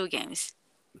like video games.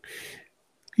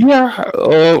 yeah,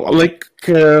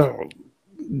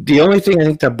 the only thing I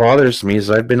think that bothers me is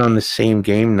I've been on the same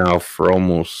game now for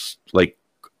almost like,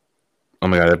 oh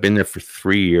my god, I've been there for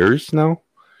 3 years now.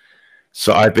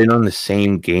 So I've been on the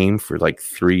same game for like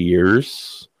 3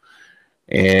 years,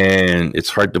 and it's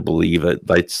hard to believe it.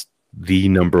 That's the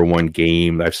number one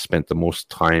game I've spent the most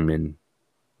time in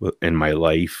my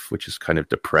life, which is kind of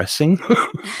depressing.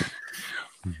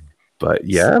 But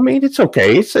yeah, I mean, it's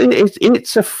okay.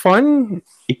 It's a fun.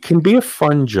 It can be a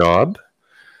fun job,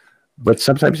 but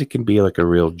sometimes it can be like a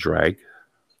real drag.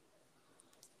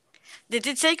 Did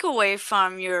it take away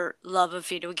from your love of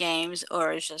video games,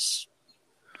 or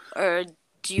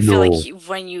do you feel No, like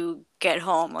when you get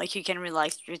home, like you can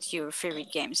relax with your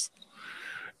favorite games?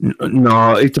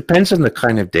 no, it depends on the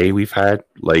kind of day we've had.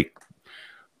 Like,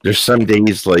 there's some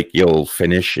days like you'll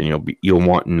finish and you'll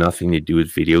want nothing to do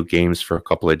with video games for a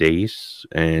couple of days,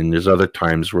 and there's other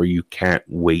times where you can't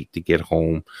wait to get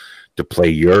home to play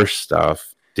your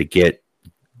stuff to get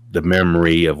the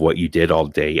memory of what you did all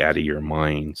day out of your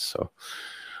mind. So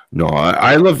no,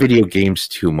 I love video games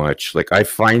too much. Like I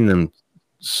find them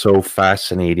so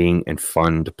fascinating and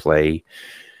fun to play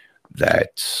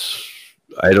that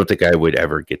I don't think I would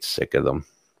ever get sick of them.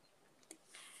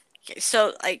 Okay,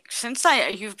 so like since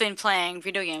you've been playing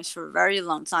video games for a very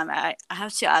long time, I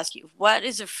have to ask you, what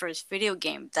is the first video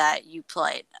game that you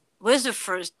played? What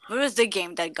was the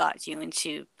game that got you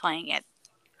into playing it?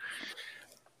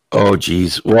 Oh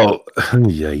geez. Well,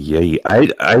 yeah, yeah.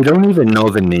 I don't even know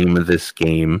the name of this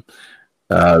game.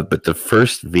 But the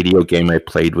first video game I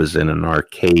played was in an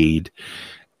arcade.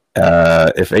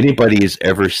 If anybody has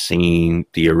ever seen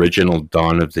the original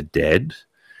Dawn of the Dead,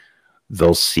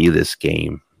 they'll see this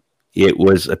game. It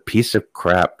was a piece of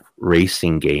crap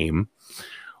racing game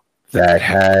that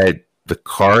had the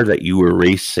car that you were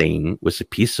racing was a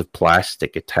piece of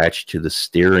plastic attached to the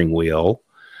steering wheel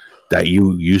that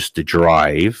you used to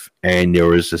drive, and there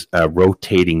was a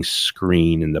rotating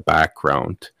screen in the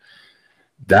background.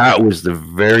 That was the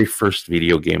very first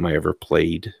video game I ever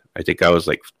played. I think I was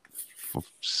like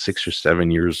 6 or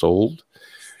 7 years old.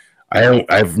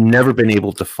 I've never been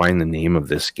able to find the name of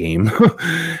this game.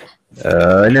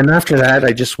 And then after that,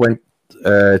 I just went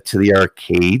to the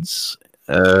arcades.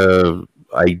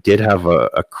 I did have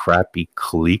a crappy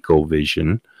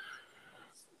ColecoVision,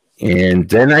 and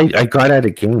then I got out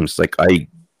of games. Like I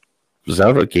was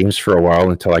out of games for a while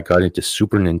until I got into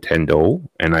Super Nintendo,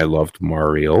 and I loved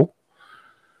Mario.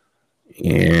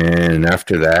 And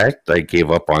after that, I gave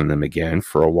up on them again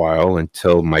for a while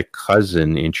until my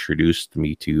cousin introduced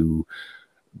me to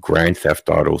Grand Theft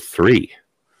Auto 3.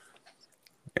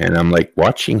 And I'm like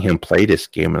watching him play this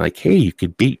game. I'm like, hey, you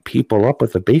could beat people up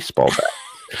with a baseball bat.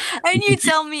 And you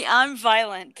tell me I'm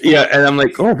violent. Yeah, and I'm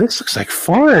like, oh, this looks like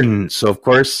fun. So of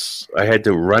course I had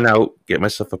to run out, get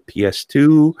myself a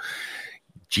PS2,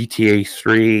 GTA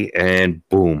 3, and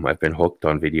boom, I've been hooked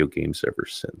on video games ever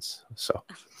since. So,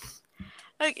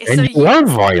 Okay, so and you are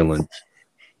violent.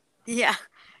 yeah.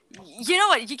 You know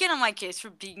what? You get on my case for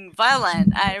being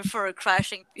violent and for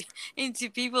crashing into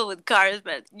people with cars,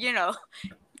 but you know,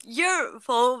 your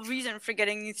whole reason for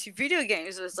getting into video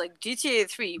games was like GTA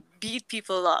 3 beat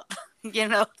people up, you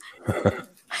know?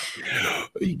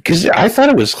 Because I thought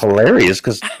it was hilarious.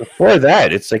 Because before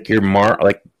that, it's like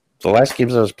like the last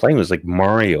games I was playing was like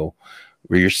Mario,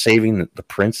 where you're saving the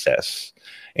princess,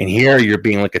 and here you're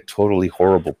being like a totally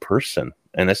horrible person.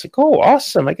 And it's like, oh,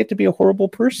 awesome! I get to be a horrible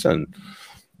person.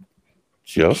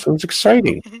 So it's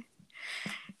exciting.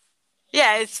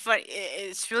 Yeah, it's funny.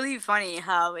 It's really funny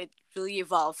how it really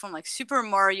evolved from like Super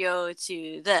Mario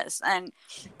to this, and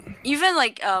even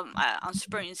like on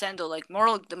Super Nintendo, like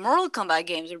the Mortal Kombat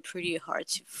games are pretty hard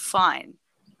to find.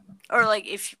 Or like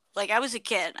if like I was a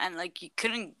kid and like you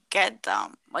couldn't get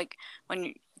them like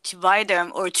to buy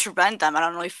them or to rent them. I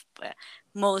don't know if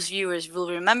most viewers will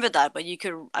remember that, but you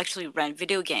could actually rent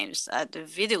video games at the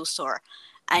video store,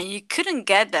 and you couldn't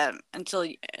get them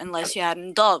unless you had an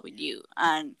adult with you,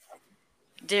 and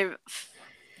there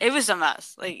it was a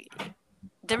mess. Like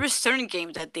there were certain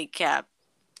games that they kept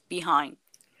behind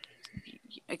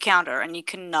a counter, and you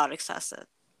could not access it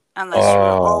unless you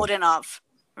were old enough.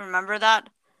 Remember that?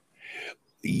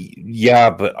 Yeah,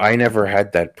 but I never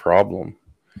had that problem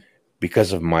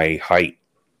because of my height.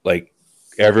 Like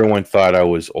everyone thought I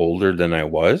was older than I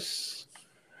was,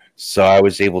 so I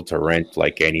was able to rent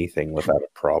like anything without a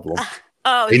problem.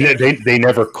 Oh, okay. okay. They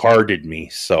never carded me,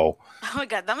 so. Oh my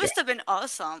god, that must have been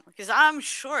awesome because I'm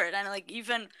short, and like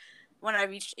even when I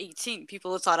reached 18,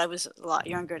 people thought I was a lot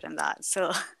younger than that.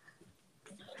 So.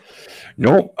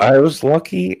 No, I was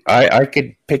lucky. I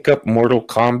could pick up Mortal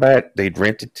Kombat. They'd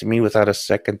rent it to me without a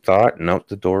second thought, and out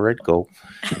the door I'd go.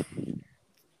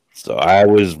 So I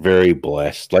was very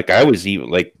blessed. Like I was even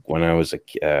like when I was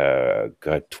a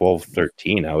 12,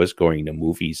 13, I was going to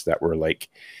movies that were like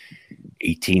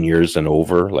 18 years and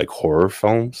over, like horror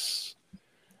films.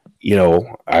 You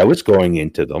know, I was going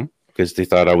into them because they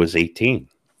thought I was 18.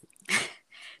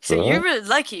 So you're really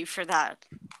lucky for that.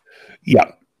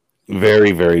 Yeah.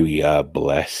 Very, very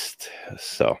blessed.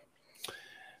 So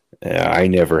I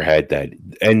never had that.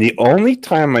 And the only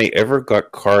time I ever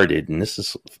got carded, and this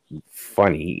is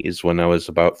funny, is when I was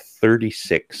about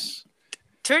 36.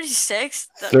 36?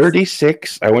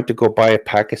 36. I went to go buy a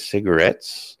pack of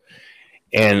cigarettes,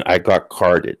 and I got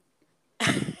carded.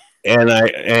 and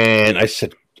I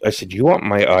said, you want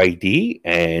my ID?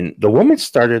 And the woman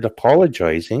started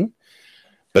apologizing.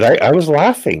 But I was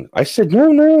laughing. I said,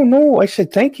 no. I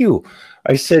said, thank you.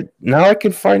 I said, now I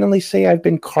can finally say I've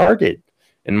been carded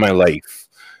in my life.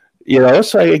 You know,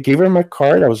 so I gave her my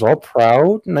card. I was all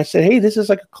proud. And I said, hey, this is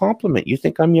like a compliment. You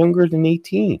think I'm younger than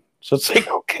 18. So it's like,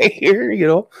 okay, here, you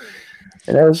know.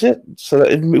 And that was it. So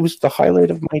it was the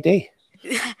highlight of my day.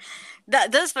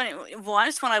 That's funny.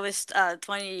 Once when I was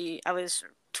 20, I was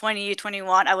 20,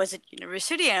 21, I was at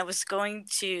university and I was going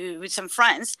with some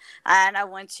friends, and I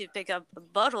went to pick up a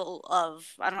bottle of,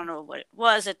 I don't know what it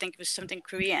was, I think it was something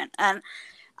Korean, and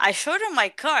I showed her my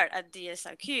card at the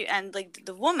SRQ, and like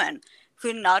the woman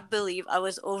could not believe I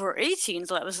was over 18,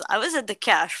 so I was at the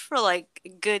cash for like a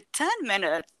good 10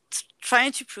 minutes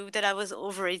trying to prove that I was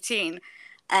over 18,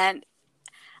 and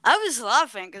I was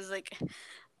laughing because like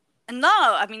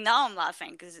now I'm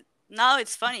laughing because now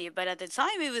it's funny, but at the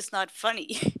time it was not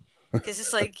funny because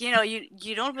it's like, you know,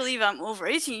 you don't believe I'm over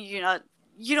 18, you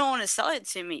don't want to sell it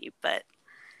to me. But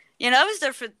you know, I was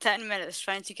there for 10 minutes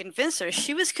trying to convince her.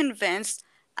 She was convinced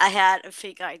I had a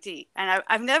fake ID, and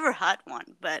I've never had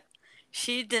one, but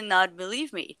she did not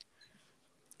believe me.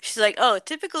 She's like, oh,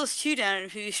 typical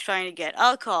student who's trying to get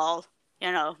alcohol,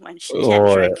 you know, when she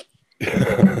can't drink.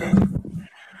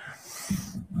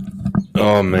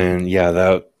 Oh man,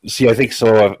 yeah, I think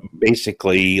so.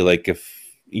 Basically, like if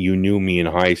you knew me in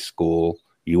high school,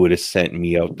 you would have sent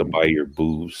me out to buy your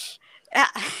booze. Yeah,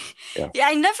 Yeah. yeah.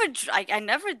 I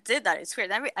never did that. It's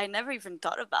weird. I never even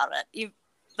thought about it.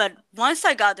 But once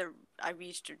I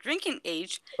reached the drinking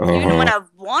age. Even when Uh-huh.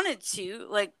 I wanted to,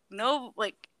 like, no,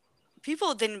 like,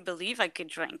 people didn't believe I could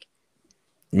drink.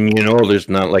 You know, there's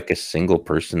not like a single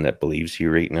person that believes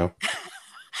you right now.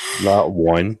 Not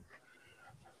one.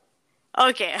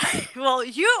 Okay, well,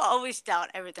 you always doubt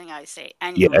everything I say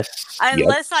anyway, Yes. Yep.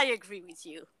 unless I agree with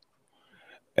you.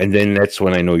 And then that's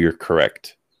when I know you're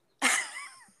correct.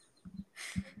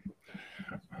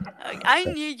 I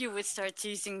knew you would start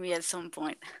teasing me at some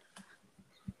point.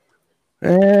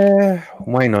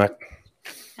 Why not?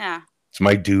 Yeah. It's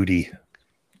my duty.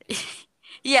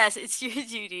 Yes, it's your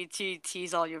duty to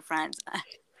tease all your friends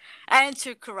and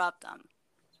to corrupt them.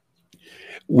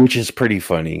 Which is pretty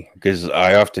funny because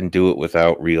I often do it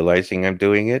without realizing I'm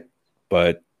doing it,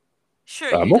 but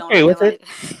Sure, I'm you don't okay with realize.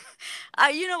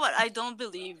 it. You know what? I don't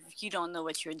believe you don't know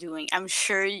what you're doing. I'm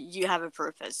sure you have a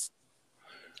purpose.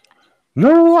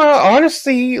 No,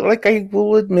 honestly, like I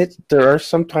will admit, there are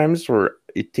some times where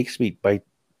it takes me by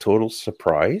total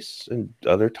surprise, and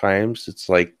other times it's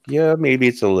like, yeah, maybe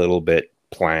it's a little bit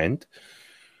planned.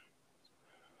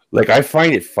 Like I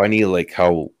find it funny, like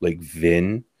how like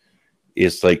Vin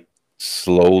is like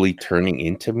slowly turning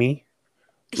into me,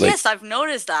 like Yes, I've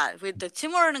noticed that with the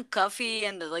Tim Hortons coffee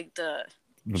and the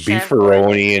chef or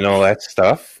beefaroni and all that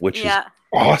stuff, which is yeah.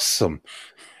 awesome.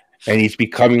 And he's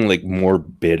becoming like more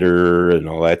bitter and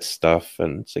all that stuff,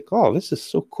 and it's like, oh, this is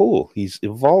so cool. He's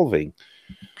evolving.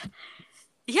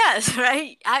 Yes,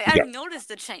 right. Yeah. I've noticed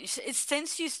the change. It's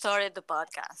since you started the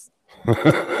podcast.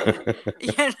 Oh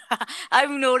Yeah, I've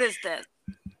noticed it.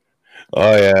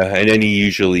 yeah, and then he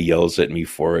usually yells at me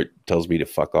for it, tells me to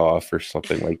fuck off or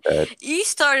something like that. You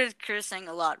started cursing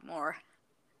a lot more.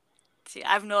 See,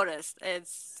 I've noticed.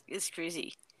 It's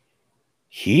crazy.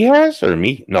 He has or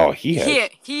me? No, he has.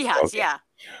 He has, Okay. yeah.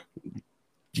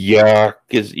 Yeah,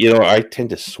 because I tend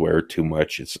to swear too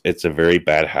much. It's a very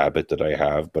bad habit that I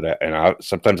have, but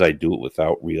sometimes I do it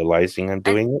without realizing I'm And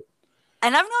doing it.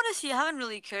 and I've noticed you haven't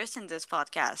really cursed in this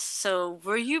podcast. So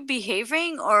were you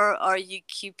behaving or are you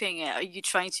keeping it? Are you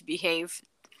trying to behave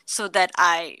so that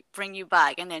I bring you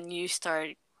back and then you start,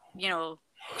 you know,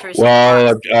 cursing more?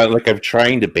 Well, like I'm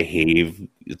trying to behave.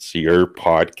 It's your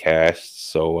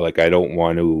podcast, so like I don't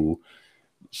want to,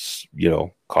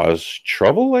 cause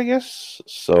trouble. I guess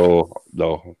so.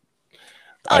 No,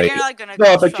 Oh, I you're not gonna no,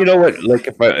 cause but you know trouble.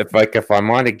 what? Like if I'm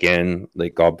on again,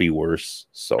 like I'll be worse.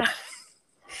 So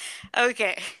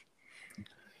Okay.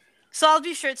 So I'll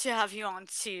be sure to have you on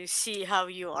to see how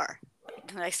you are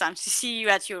next time, to see you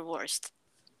at your worst.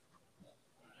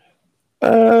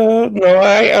 no,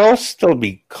 I'll still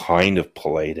be kind of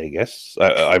polite. I guess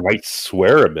I might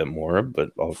swear a bit more,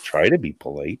 but I'll try to be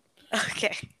polite.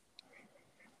 Okay.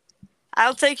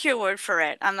 I'll take your word for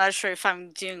it. I'm not sure if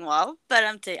I'm doing well, but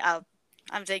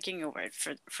I'm taking your word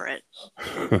for it.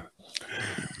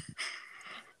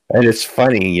 And it's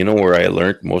funny, where I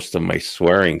learned most of my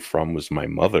swearing from was my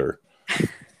mother.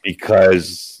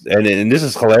 Because, and this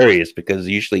is hilarious because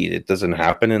usually it doesn't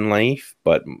happen in life,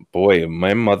 but boy,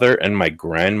 my mother and my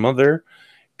grandmother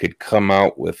could come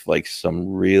out with like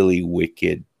some really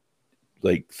wicked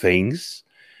like things,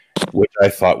 which I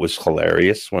thought was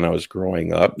hilarious when I was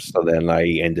growing up. So then I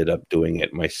ended up doing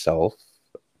it myself.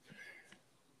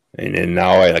 And then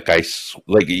now like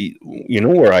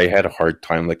where I had a hard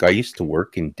time. Like I used to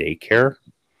work in daycare.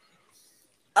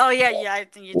 Oh yeah. I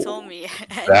think you told me.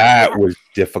 That was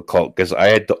difficult because I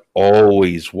had to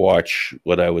always watch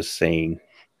what I was saying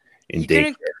in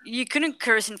daycare. You couldn't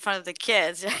curse in front of the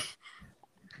kids.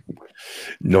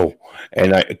 No,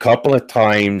 and a couple of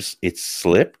times it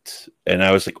slipped, and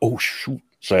I was like, "Oh shoot!"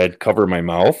 So I'd cover my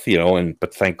mouth,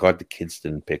 but thank God the kids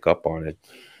didn't pick up on it.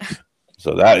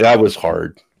 So that was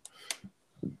hard.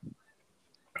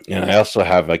 And I also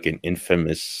have like an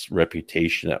infamous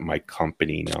reputation at my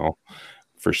company now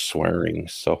for swearing,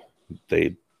 so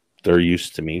they're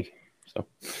used to me. So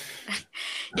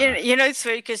It's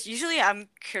weird because usually I'm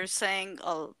cursing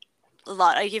a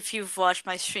lot. Like if you've watched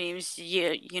my streams,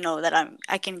 you know that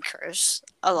I can curse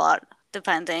a lot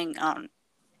depending on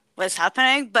what's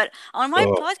happening. But on my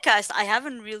podcast, I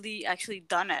haven't really actually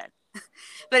done it.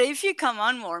 But if you come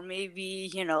on more,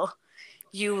 maybe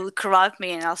you will corrupt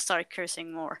me and I'll start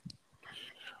cursing more.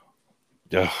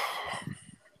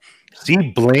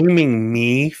 See, blaming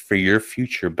me for your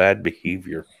future bad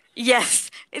behavior.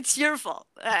 Yes, it's your fault.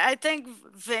 I think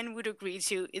Vin would agree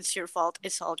to it's your fault.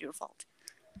 It's all your fault.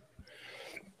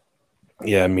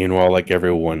 Yeah, meanwhile, like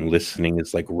everyone listening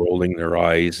is like rolling their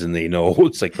eyes and they know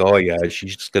it's like, oh yeah,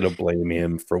 she's just gonna blame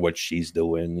him for what she's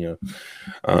doing.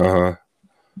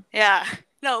 Yeah.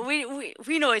 No,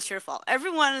 we know it's your fault.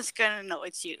 Everyone is gonna know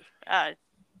it's you.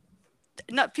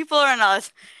 No, people are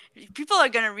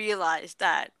gonna realize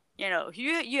that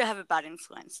you have a bad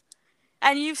influence,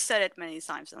 and you've said it many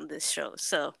times on this show.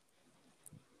 So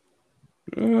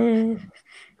At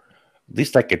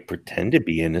least I could pretend to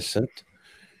be innocent,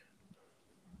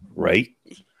 right?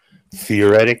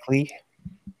 Theoretically.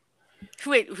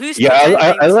 wait, who's Yeah,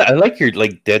 pretending? I like your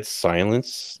like dead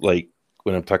silence. Like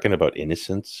when I'm talking about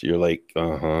innocence, you're like,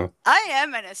 uh huh. I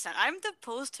am innocent. I'm the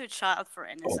poster child for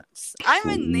Oh, innocence. I'm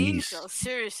an please, angel,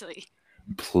 seriously.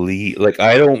 please. Like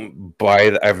I don't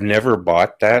buy. I've never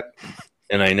bought that,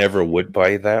 and I never would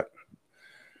buy that.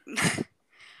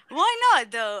 Why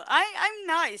not though? I'm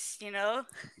nice, you know.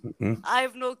 Mm-hmm. I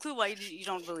have no clue why you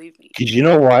don't believe me. Because you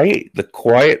know why? The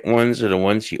quiet ones are the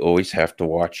ones you always have to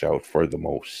watch out for the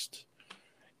most.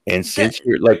 And The, since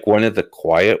you're like one of the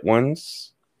quiet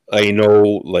ones, I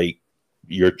know like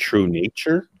your true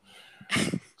nature.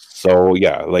 So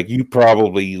yeah, like you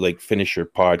probably like finish your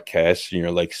podcast and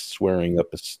you're like swearing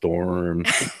up a storm,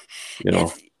 you know.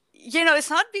 it's it's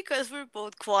not because we're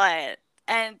both quiet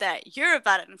and that you're a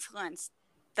bad influence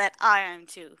that I am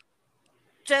too.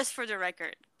 Just for the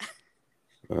record,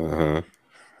 Uh-huh.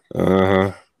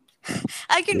 Uh-huh.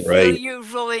 I can feel Right. you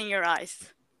rolling your eyes.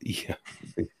 Yeah.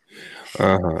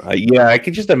 Uh-huh. Yeah, I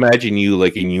could just imagine you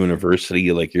like in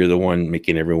university, like you're the one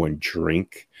making everyone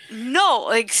drink. No,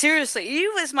 like seriously, he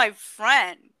was my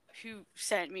friend who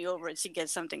sent me over to get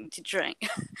something to drink.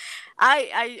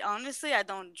 I honestly I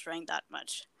don't drink that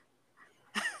much.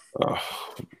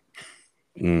 Oh.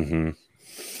 Mm-hmm.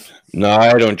 No,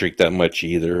 I don't drink that much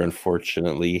either,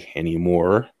 unfortunately,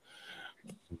 anymore.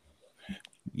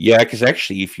 Yeah, because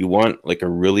actually, if you want like a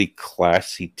really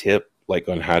classy tip, like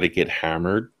on how to get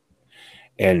hammered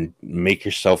and make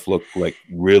yourself look like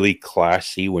really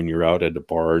classy when you're out at a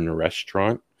bar in a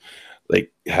restaurant,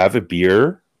 like have a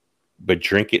beer, but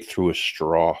drink it through a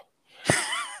straw.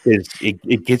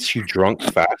 It gets you drunk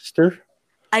faster.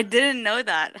 I didn't know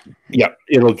that. Yeah,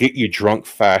 it'll get you drunk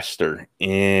faster,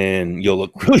 and you'll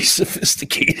look really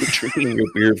sophisticated drinking your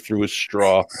beer through a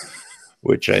straw,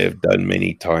 which I have done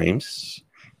many times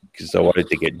because I wanted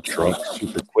to get drunk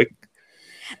super quick.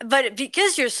 But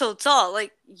because you're so tall,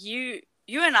 like you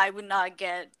and I would not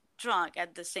get drunk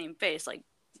at the same pace. Like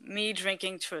me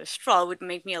drinking through a straw would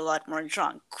make me a lot more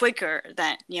drunk quicker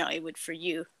than it would for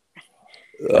you.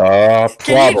 Can you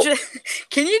Probably. just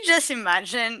can you just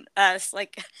imagine us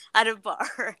like at a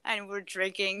bar and we're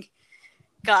drinking?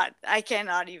 God, I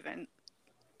cannot even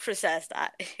process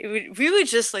that. We would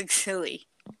just look silly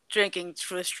drinking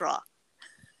through a straw.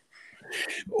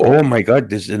 Oh my God,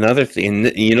 there's another thing.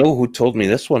 You know who told me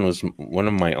this one was one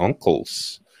of my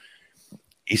uncles.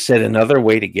 He said another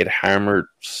way to get hammered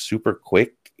super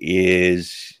quick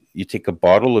is you take a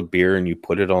bottle of beer and you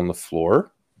put it on the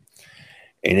floor,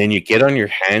 and then you get on your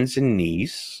hands and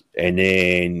knees, and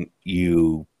then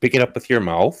you pick it up with your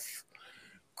mouth,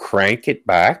 crank it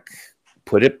back,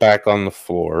 put it back on the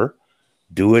floor,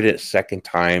 do it a second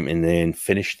time, and then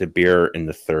finish the beer in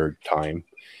the third time.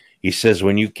 He says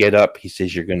when you get up, he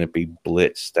says you're going to be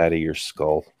blitzed out of your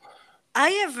skull. I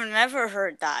have never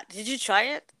heard that. Did you try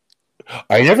it?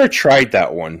 I never tried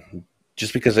that one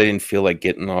just because I didn't feel like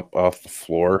getting up off the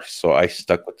floor. So I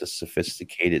stuck with the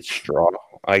sophisticated straw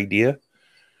idea.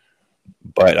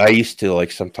 But I used to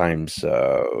like sometimes,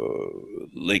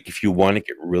 like if you want to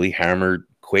get really hammered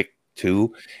quick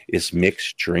too, is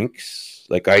mixed drinks.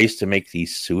 Like I used to make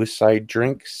these suicide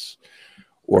drinks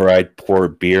where I'd pour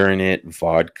beer in it,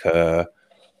 vodka,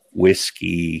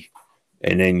 whiskey,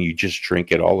 and then you just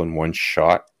drink it all in one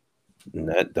shot. And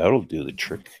that'll do the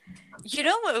trick. You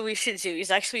know what we should do is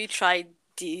actually try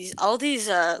all these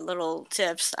little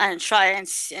tips and try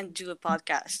and do a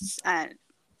podcast and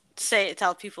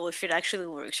tell people if it actually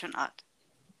works or not.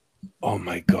 Oh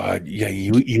my god, yeah,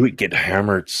 you would get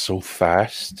hammered so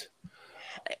fast.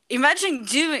 Imagine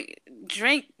doing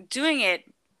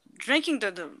it, drinking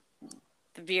the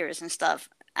beers and stuff,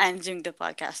 and doing the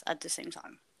podcast at the same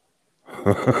time.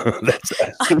 That's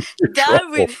asking for That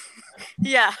trouble. would,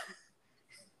 yeah.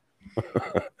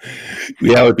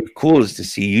 Yeah, it would be cool is to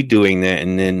see you doing that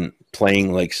and then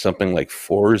playing like something like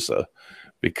Forza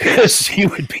because you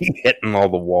would be hitting all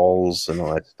the walls and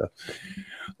all that stuff.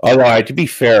 Although, to be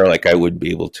fair, like I wouldn't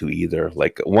be able to either.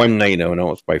 Like one night, I went out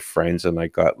with my friends and I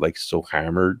got like so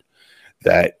hammered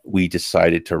that we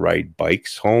decided to ride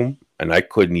bikes home, and I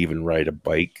couldn't even ride a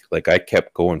bike. Like I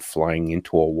kept going flying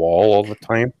into a wall all the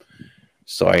time,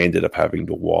 so I ended up having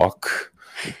to walk.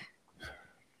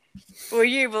 Were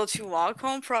you able to walk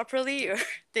home properly, or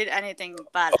did anything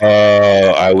bad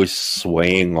happen? I was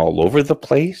swaying all over the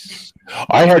place.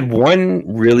 I had one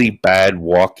really bad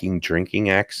walking drinking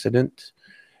accident,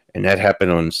 and that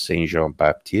happened on Saint Jean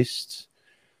Baptiste.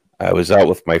 I was out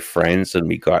with my friends and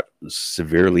we got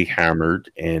severely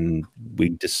hammered, and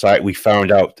we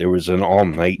found out there was an all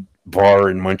night bar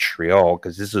in Montreal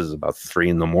because this was about 3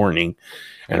 in the morning,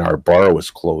 and our bar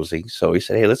was closing. So we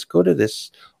said, "Hey, let's go to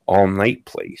this all night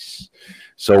place."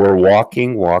 So we're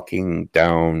walking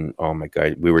down. Oh my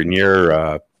god, we were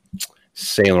near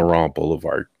Saint Laurent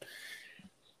Boulevard,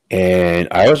 and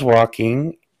I was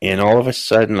walking, and all of a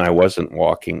sudden, I wasn't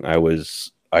walking.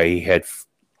 I had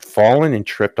fallen and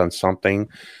tripped on something.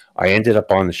 I ended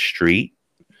up on the street.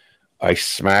 I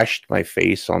smashed my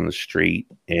face on the street,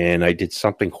 and I did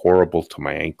something horrible to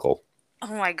my ankle.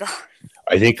 Oh my god.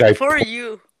 I think For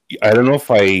you. I don't know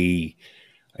if I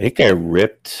think I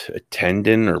ripped a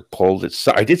tendon or pulled it.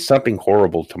 So I did something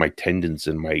horrible to my tendons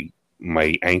in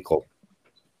my ankle.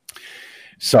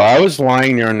 So I was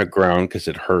lying there on the ground because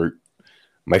it hurt.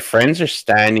 My friends are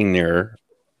standing there,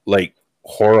 like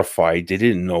horrified. They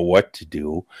didn't know what to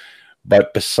do.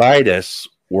 But beside us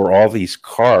were all these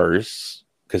cars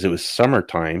because it was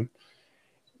summertime,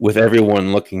 with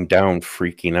everyone looking down,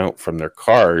 freaking out from their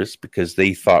cars because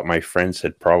they thought my friends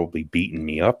had probably beaten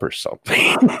me up or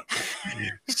something.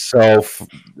 So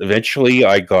eventually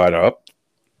I got up,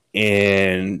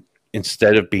 and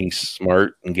instead of being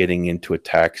smart and getting into a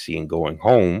taxi and going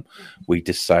home, we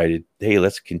decided, hey,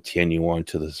 let's continue on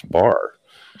to this bar.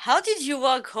 How did you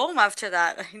walk home after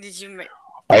that? Did you?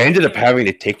 I ended up having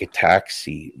to take a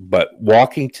taxi, but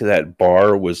walking to that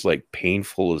bar was like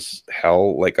painful as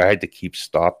hell. Like I had to keep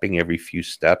stopping every few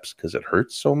steps because it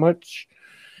hurt so much.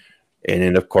 And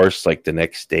then of course, like the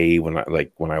next day when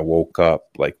I woke up,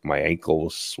 like my ankle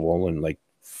was swollen like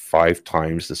 5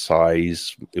 times the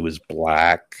size. It was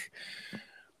black.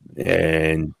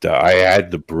 And I had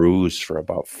the bruise for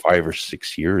about 5 or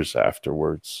 6 years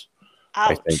afterwards.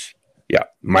 I think. Ouch. Yeah.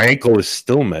 My ankle is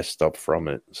still messed up from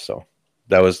it. So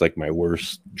that was like my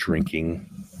worst drinking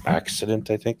accident,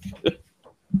 I think.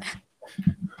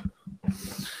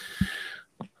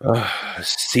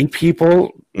 See,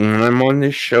 people, when I'm on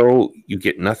this show, you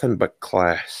get nothing but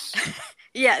class.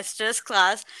 Yes, just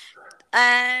class.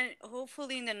 And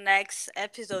hopefully in the next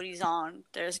episode he's on,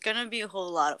 there's gonna be a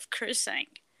whole lot of cursing.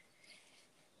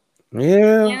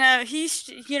 Yeah.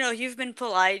 You've been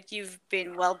polite, you've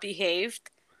been well behaved.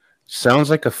 Sounds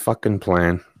like a fucking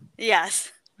plan.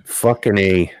 Yes. Fucking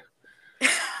A.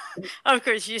 Of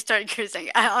course, you start cursing.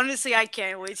 I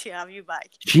can't wait to have you back.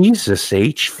 Jesus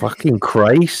H. fucking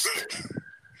Christ.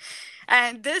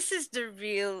 And this is the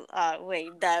real way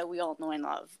that we all know and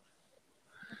love.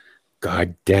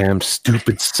 Goddamn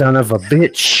stupid son of a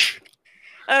bitch.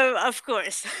 Oh, of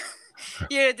course.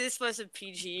 Yeah, this was a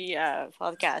PG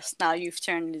podcast. Now you've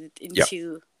turned it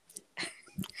into.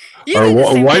 You Or do the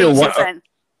same thing, one, friend.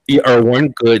 or one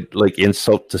good like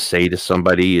insult to say to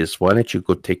somebody is, why don't you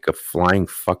go take a flying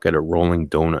fuck at a rolling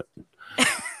donut?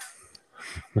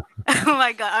 Oh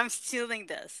my god, I'm stealing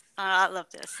this. I love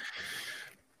this.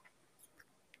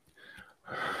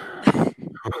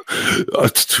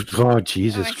 Oh,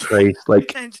 Jesus Christ.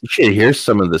 Like, you should hear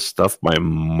some of the stuff my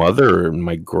mother and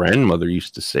my grandmother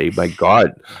used to say. My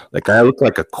God, like I look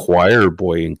like a choir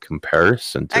boy in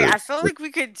comparison to. I feel like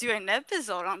we could do an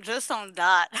episode on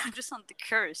that, just on the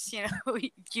curse.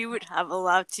 You would have a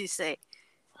lot to say.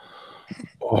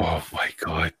 Oh my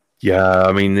God. Yeah,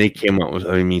 I mean, they came out with,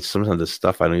 I mean, some of the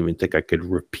stuff I don't even think I could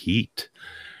repeat.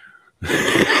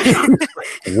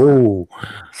 Whoa.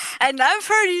 And I've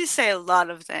heard you say a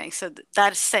lot of things, so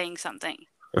that's saying something.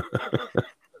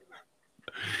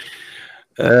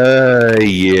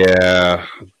 Yeah.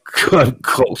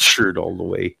 Cultured all the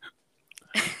way.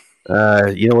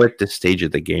 You know what? At this stage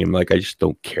of the game, like, I just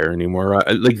don't care anymore.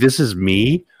 Like, this is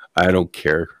me. I don't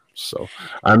care. So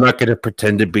I'm not going to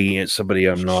pretend to be somebody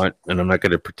I'm not, and I'm not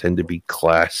going to pretend to be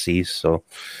classy. So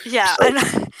yeah, and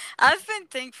I've been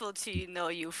thankful to know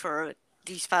you for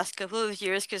these past couple of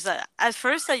years because at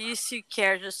first I used to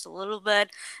care just a little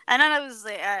bit, and then I was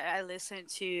like, I listened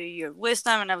to your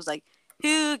wisdom, and I was like,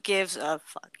 who gives a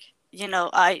fuck?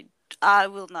 I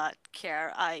will not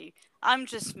care. I'm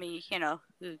just me.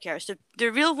 Who cares? The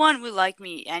real one will like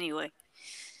me anyway.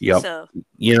 Yep. So,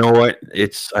 you know what?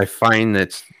 I find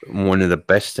that's one of the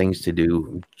best things to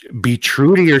do. Be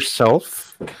true to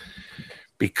yourself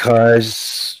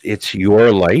because it's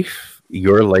your life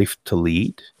to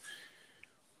lead.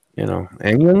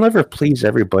 And you'll never please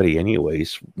everybody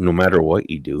anyways, no matter what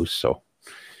you do. So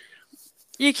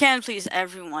you can't please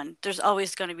everyone. There's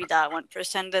always going to be that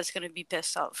 1% that's going to be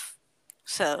pissed off.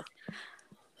 So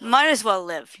might as well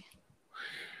live.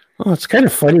 Oh, it's kind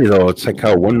of funny though. It's like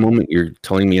how one moment you're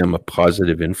telling me I'm a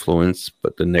positive influence,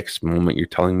 but the next moment you're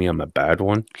telling me I'm a bad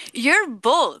one. You're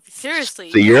both.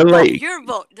 Seriously, So you're like, You're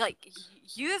both. Like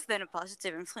you've been a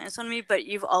positive influence on me, but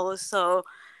you've also,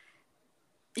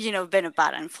 been a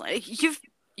bad influence.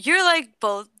 You're like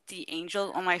both the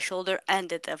angel on my shoulder and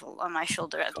the devil on my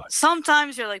shoulder.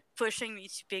 Sometimes you're like pushing me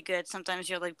to be good. Sometimes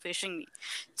you're like pushing me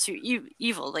to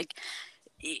evil. Like,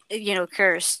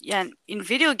 curse. Yeah, and in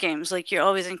video games, like you're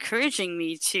always encouraging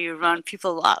me to run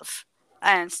people off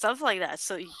and stuff like that.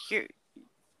 So you're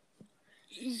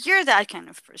that kind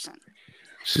of person.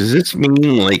 so does this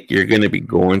mean like you're going to be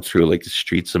going through like the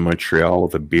streets of Montreal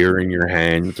with a beer in your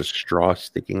hand with a straw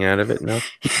sticking out of it now?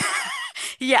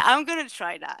 Yeah, I'm gonna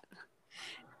try that.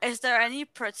 Is there any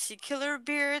particular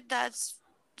beer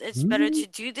it's better to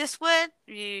do this with?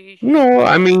 No,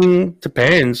 I mean,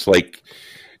 depends. Like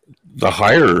the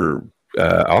higher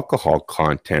alcohol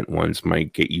content ones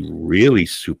might get you really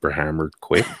super hammered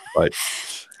quick, but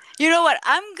You know what?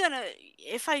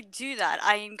 If I do that,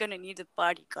 I am gonna need a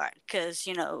bodyguard because,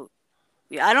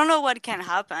 I don't know what can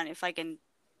happen if I get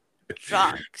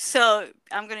drunk. So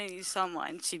I'm gonna need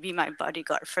someone to be my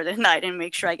bodyguard for the night and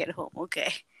make sure I get home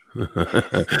okay.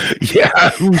 yeah,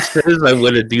 who says I'm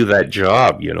going to do that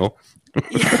job, you know?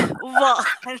 Yeah, well,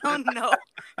 I don't know.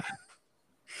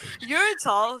 You're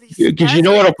tall. Because you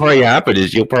know what'll probably happen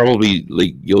is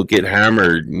you'll get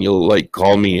hammered and you'll like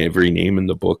call me every name in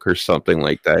the book or something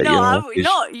like that. No,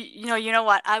 you know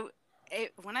what?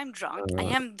 When I'm drunk, I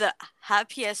am the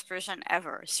happiest person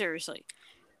ever. Seriously,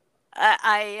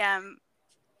 I am.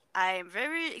 I am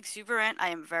very exuberant. I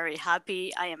am very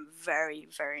happy. I am very,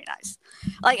 very nice.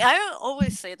 Like I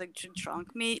always say, like the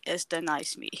drunk me is the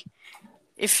nice me.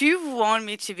 If you want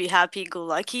me to be happy go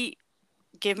lucky,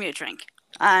 give me a drink.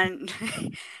 And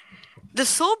the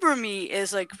sober me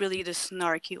is like really the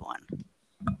snarky one.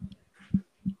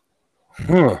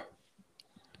 Huh.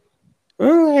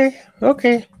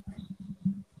 Okay.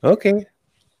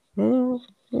 All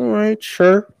right.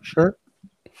 Sure.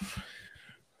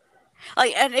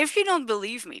 Like, and if you don't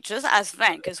believe me, just ask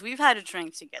Van because we've had a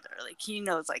drink together. Like, he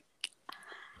knows. Like,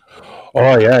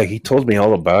 oh yeah, he told me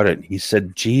all about it. He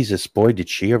said, "Jesus, boy, did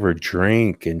she ever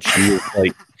drink?" And she was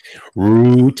like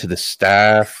rude to the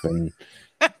staff, and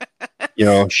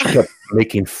she kept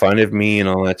making fun of me and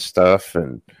all that stuff.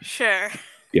 And sure.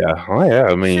 yeah, oh yeah,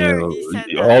 I mean, Sure,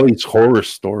 all these horror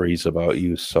stories about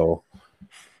you. So,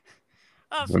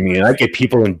 I mean, I get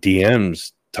people in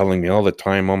DMs telling me all the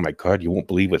time, "Oh my God, you won't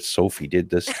believe what Sophie did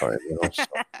this time." So.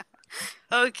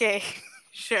 Okay,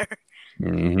 sure.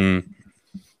 Mm-hmm.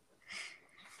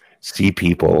 See,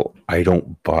 people, I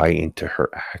don't buy into her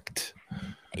act.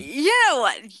 You know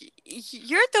what?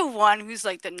 You're the one who's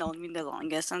like known me the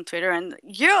longest on Twitter, and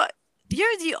you're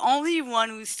the only one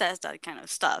who says that kind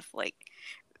of stuff. Like,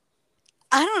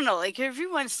 I don't know, like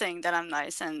everyone's saying that I'm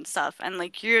nice and stuff, and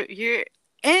like you're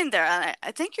in there, and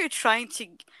I think you're trying to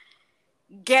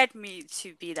get me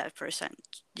to be that person.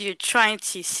 You're trying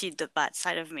to see the bad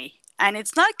side of me, and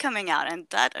it's not coming out, and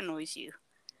that annoys you.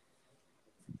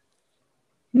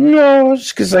 No,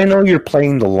 it's because I know you're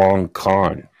playing the long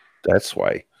con. That's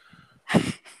why.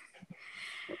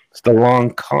 It's the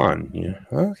long con. Yeah.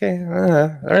 Okay.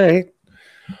 All right.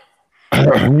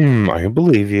 I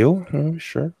believe you. I'm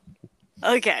sure.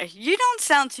 Okay, you don't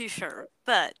sound too sure,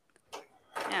 but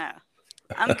yeah,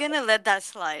 I'm gonna let that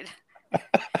slide.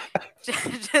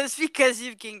 Just because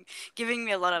you've been giving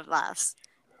me a lot of laughs.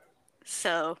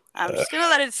 So I'm just gonna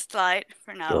let it slide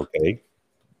for now. Okay.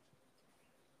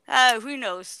 Who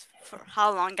knows for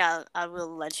how long I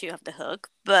will let you have the hook,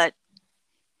 but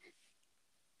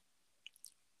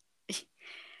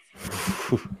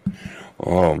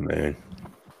oh man.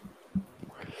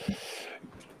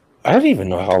 I don't even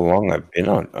know how long I've been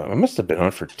on. I must have been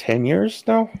on for 10 years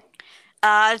now.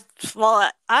 Well,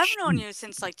 I've known you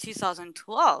since like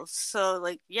 2012, so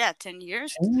like 10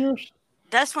 years. 10 years?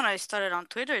 That's when I started on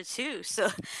Twitter too. So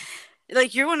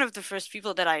like you're one of the first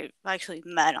people that I actually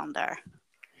met on there.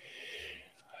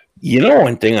 You know,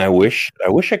 one thing I wish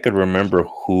I could remember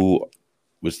who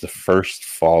was the first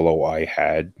follow I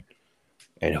had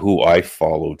and who I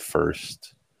followed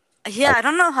first. Yeah, I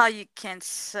don't know how you can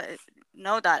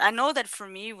know that. I know that for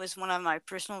me it was one of my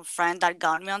personal friends that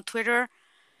got me on Twitter,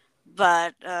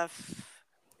 but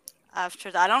after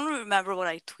that, I don't remember what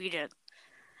I tweeted.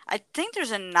 I think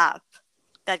there's an app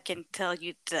that can tell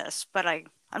you this, but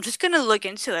I'm just gonna look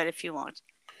into it if you want.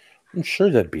 I'm sure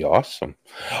that'd be awesome.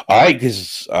 I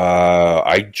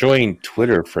joined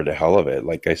Twitter for the hell of it.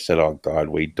 Like I said, oh God,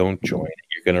 wait, don't join it.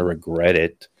 You're gonna regret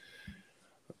it.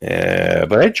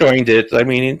 But I joined it. I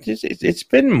mean, it's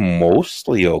been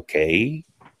mostly okay,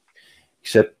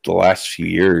 except the last few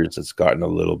years it's gotten a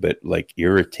little bit like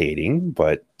irritating.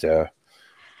 But I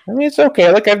mean, it's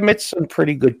okay. Like I've met some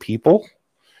pretty good people,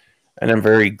 and I'm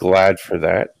very glad for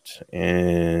that.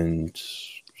 And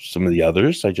some of the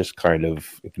others I just kind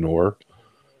of ignore.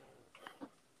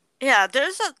 Yeah,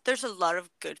 there's a lot of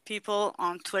good people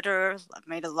on Twitter. I've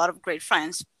made a lot of great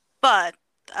friends, but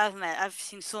I've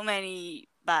seen so many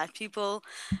bad people.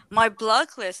 My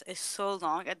block list is so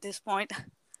long at this point.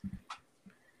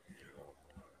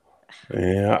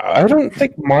 Yeah, I don't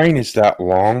think mine is that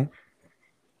long.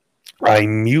 I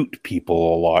mute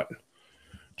people a lot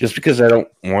just because I don't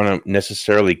want to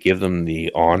necessarily give them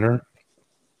the honor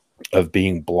of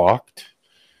being blocked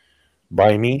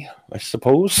by me, I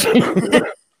suppose.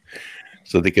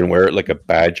 So they can wear it like a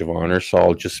badge of honor. So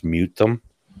I'll just mute them.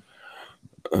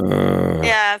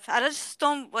 Yeah, I just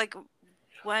don't like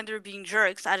when they're being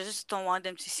jerks. I just don't want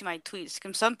them to see my tweets.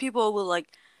 Because some people will like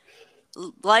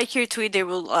your tweet. They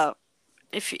will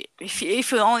if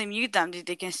you only mute them,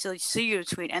 they can still see your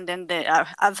tweet. And then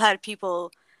I've had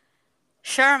people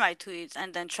share my tweets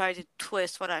and then try to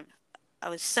twist what I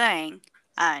was saying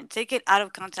and take it out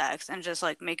of context and just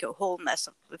like make a whole mess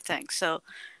of things. So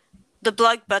the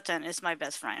block button is my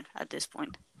best friend at this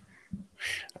point.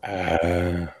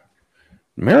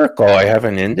 Miracle, I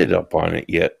haven't ended up on it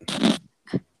yet.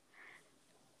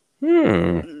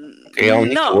 Okay, I'll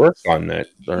need to work on that.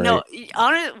 No,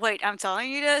 wait, I'm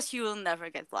telling you this, you will never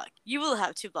get blocked. You will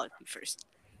have to block me first.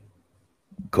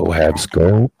 Go Habs,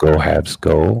 go. Go Habs,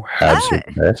 go. Habs are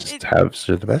the best. Habs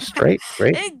are the best, right?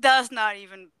 Right. It does not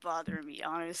even bother me,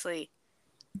 honestly.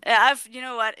 You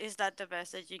know what? Is that the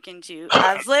best that you can do?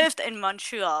 I've lived in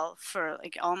Montreal for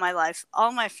like all my life.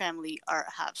 All my family are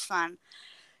Habs fan.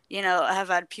 You know, I have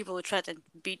had people who try to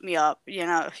beat me up. You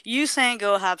know, you saying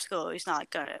go Habs go is not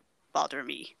gonna bother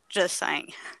me. Just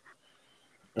saying.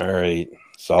 All right.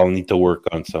 So I'll need to work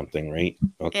on something, right?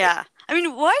 Okay. Yeah. I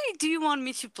mean, why do you want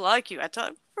me to block you? I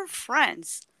thought we're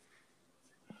friends.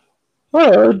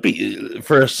 Well, it would be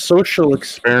for a social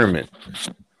experiment.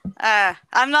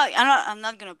 I'm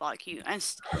not gonna block you,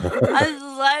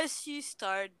 unless you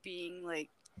start being like,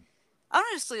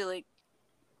 honestly, like,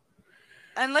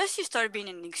 unless you start being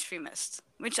an extremist,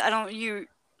 which I don't.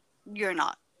 You're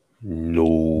not.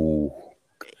 No,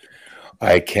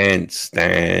 I can't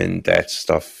stand that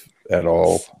stuff at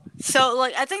all. So,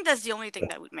 like, I think that's the only thing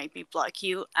that would make me block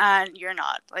you, and you're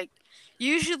not. Like,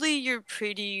 usually you're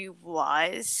pretty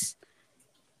wise,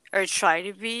 or try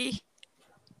to be.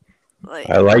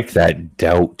 Like, I like that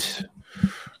doubt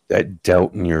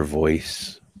in your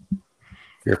voice.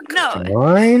 You're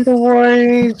kind of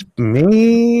wise,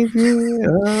 maybe.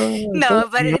 No,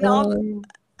 but in all,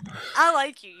 I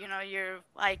like you. You know,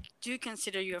 I do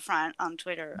consider you a friend on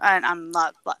Twitter, and I'm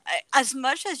not. As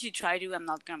much as you try to, I'm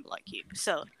not gonna block you.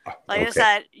 So, like I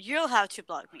said, you'll have to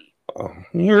block me.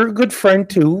 You're a good friend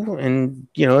too, and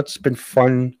you know it's been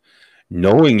fun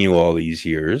knowing you all these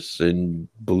years. And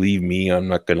believe me, I'm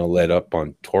not gonna let up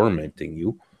on tormenting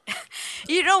you.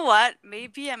 You know what?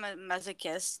 Maybe I'm a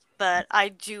masochist, but I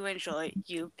do enjoy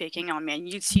you picking on me and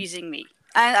you teasing me,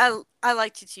 and I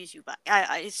like to tease you back.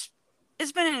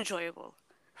 It's been enjoyable.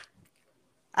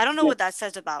 I don't know what that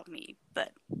says about me,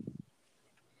 but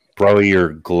probably you're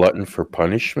a glutton for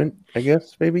punishment, I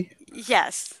guess, maybe.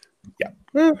 Yes. Yeah.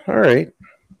 All right.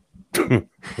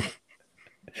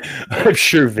 I'm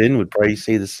sure Vin would probably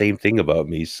say the same thing about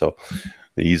me. So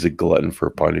he's a glutton for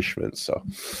punishment. So.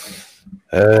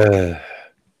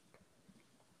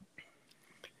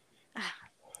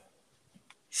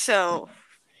 So,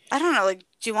 I don't know. Like,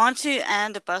 do you want to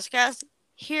end the podcast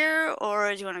here,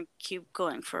 or do you want to keep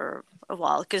going for a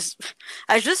while? Because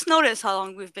I just noticed how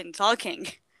long we've been talking.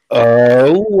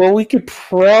 Well, we could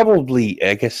probably,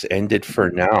 I guess, end it for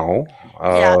now.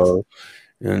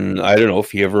 And I don't know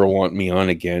if you ever want me on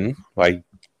again.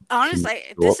 Honestly,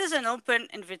 this is an open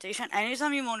invitation.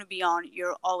 Anytime you want to be on,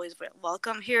 you're always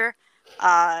welcome here.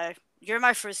 You're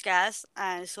my first guest,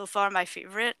 and so far my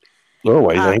favorite. Oh,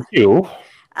 I thank you.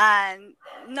 And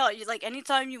no, like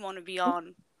anytime you want to be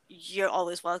on, you're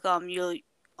always welcome. You'll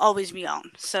always be on.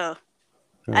 So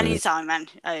anytime, man.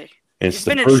 It's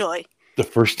been a joy. The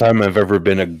first time I've ever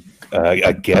been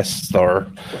a guest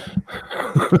star.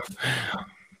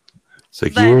 It's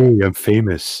like, yay, I'm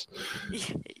famous.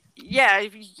 Yeah,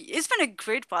 it's been a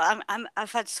great part.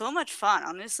 I've had so much fun.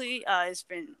 Honestly, it's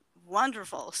been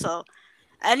wonderful. So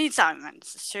anytime, man.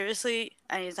 Seriously,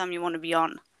 anytime you want to be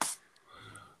on.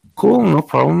 Cool, no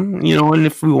problem. You know, and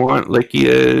if we want, like,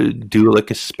 do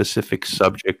like a specific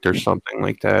subject or something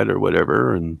like that or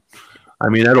whatever, and I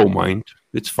mean, I don't mind.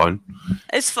 It's fun.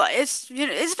 It's fun. It's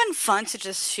been fun to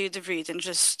just shoot the breeze and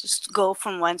just go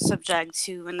from one subject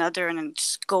to another and then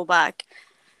just go back.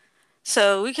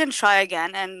 So we can try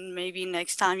again, and maybe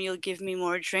next time you'll give me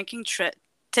more drinking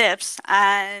tips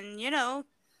and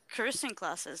cursing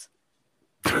classes.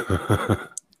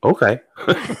 Okay.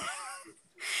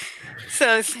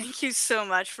 So thank you so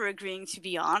much for agreeing to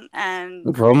be on. And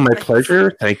No problem. My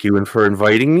pleasure. Thank you, and for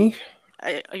inviting me.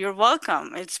 You're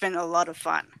welcome. It's been a lot of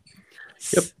fun.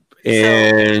 Yep.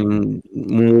 And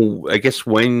I guess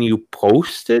when you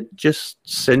post it, just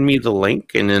send me the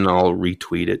link, and then I'll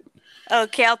retweet it.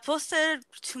 Okay, I'll post it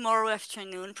tomorrow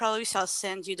afternoon, probably. So I'll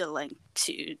send you the link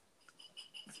to it.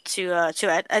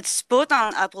 It's both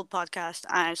on Apple Podcast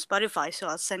and Spotify, so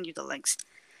I'll send you the links.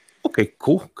 Okay,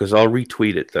 cool. Because I'll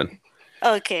retweet it then.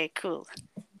 Okay, cool.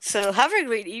 So have a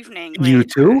great evening. You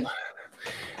too.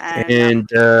 And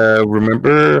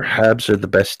remember, Habs are the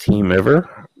best team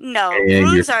ever. No,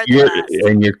 Bruins are the best.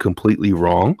 And you're completely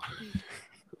wrong.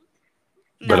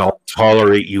 No. But I'll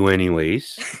tolerate you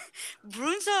anyways.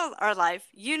 Bruins are life.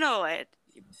 You know it.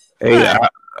 Hey,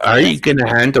 are you going to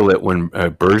handle it when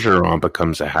Bergeron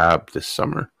becomes a Hab this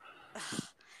summer?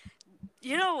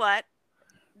 You know what?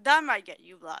 That might get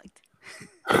you blocked.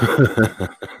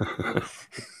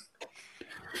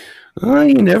 Well,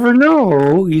 you never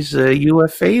know. He's a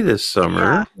UFA this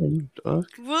summer. Yeah.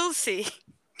 We'll see.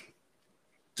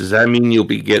 Does that mean you'll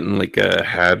be getting like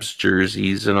Habs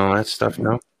jerseys and all that stuff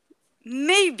now?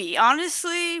 Maybe.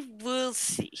 Honestly, we'll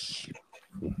see.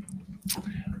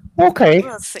 Okay.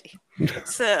 We'll see.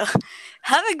 So,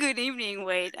 have a good evening,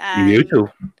 Wade. You too.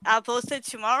 I'll post it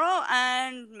tomorrow,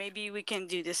 and maybe we can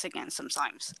do this again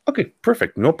sometimes. Okay,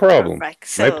 perfect. No problem. Perfect.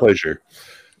 So, my pleasure.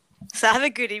 So, have a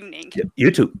good evening.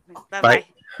 You too. Bye-bye.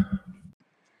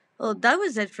 Well, that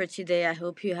was it for today. I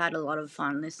hope you had a lot of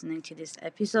fun listening to this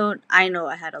episode. I know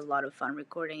I had a lot of fun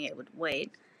recording it with Wade.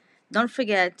 Don't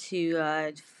forget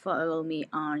to follow me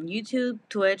on YouTube,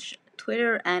 Twitch,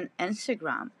 Twitter, and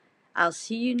Instagram. I'll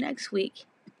see you next week.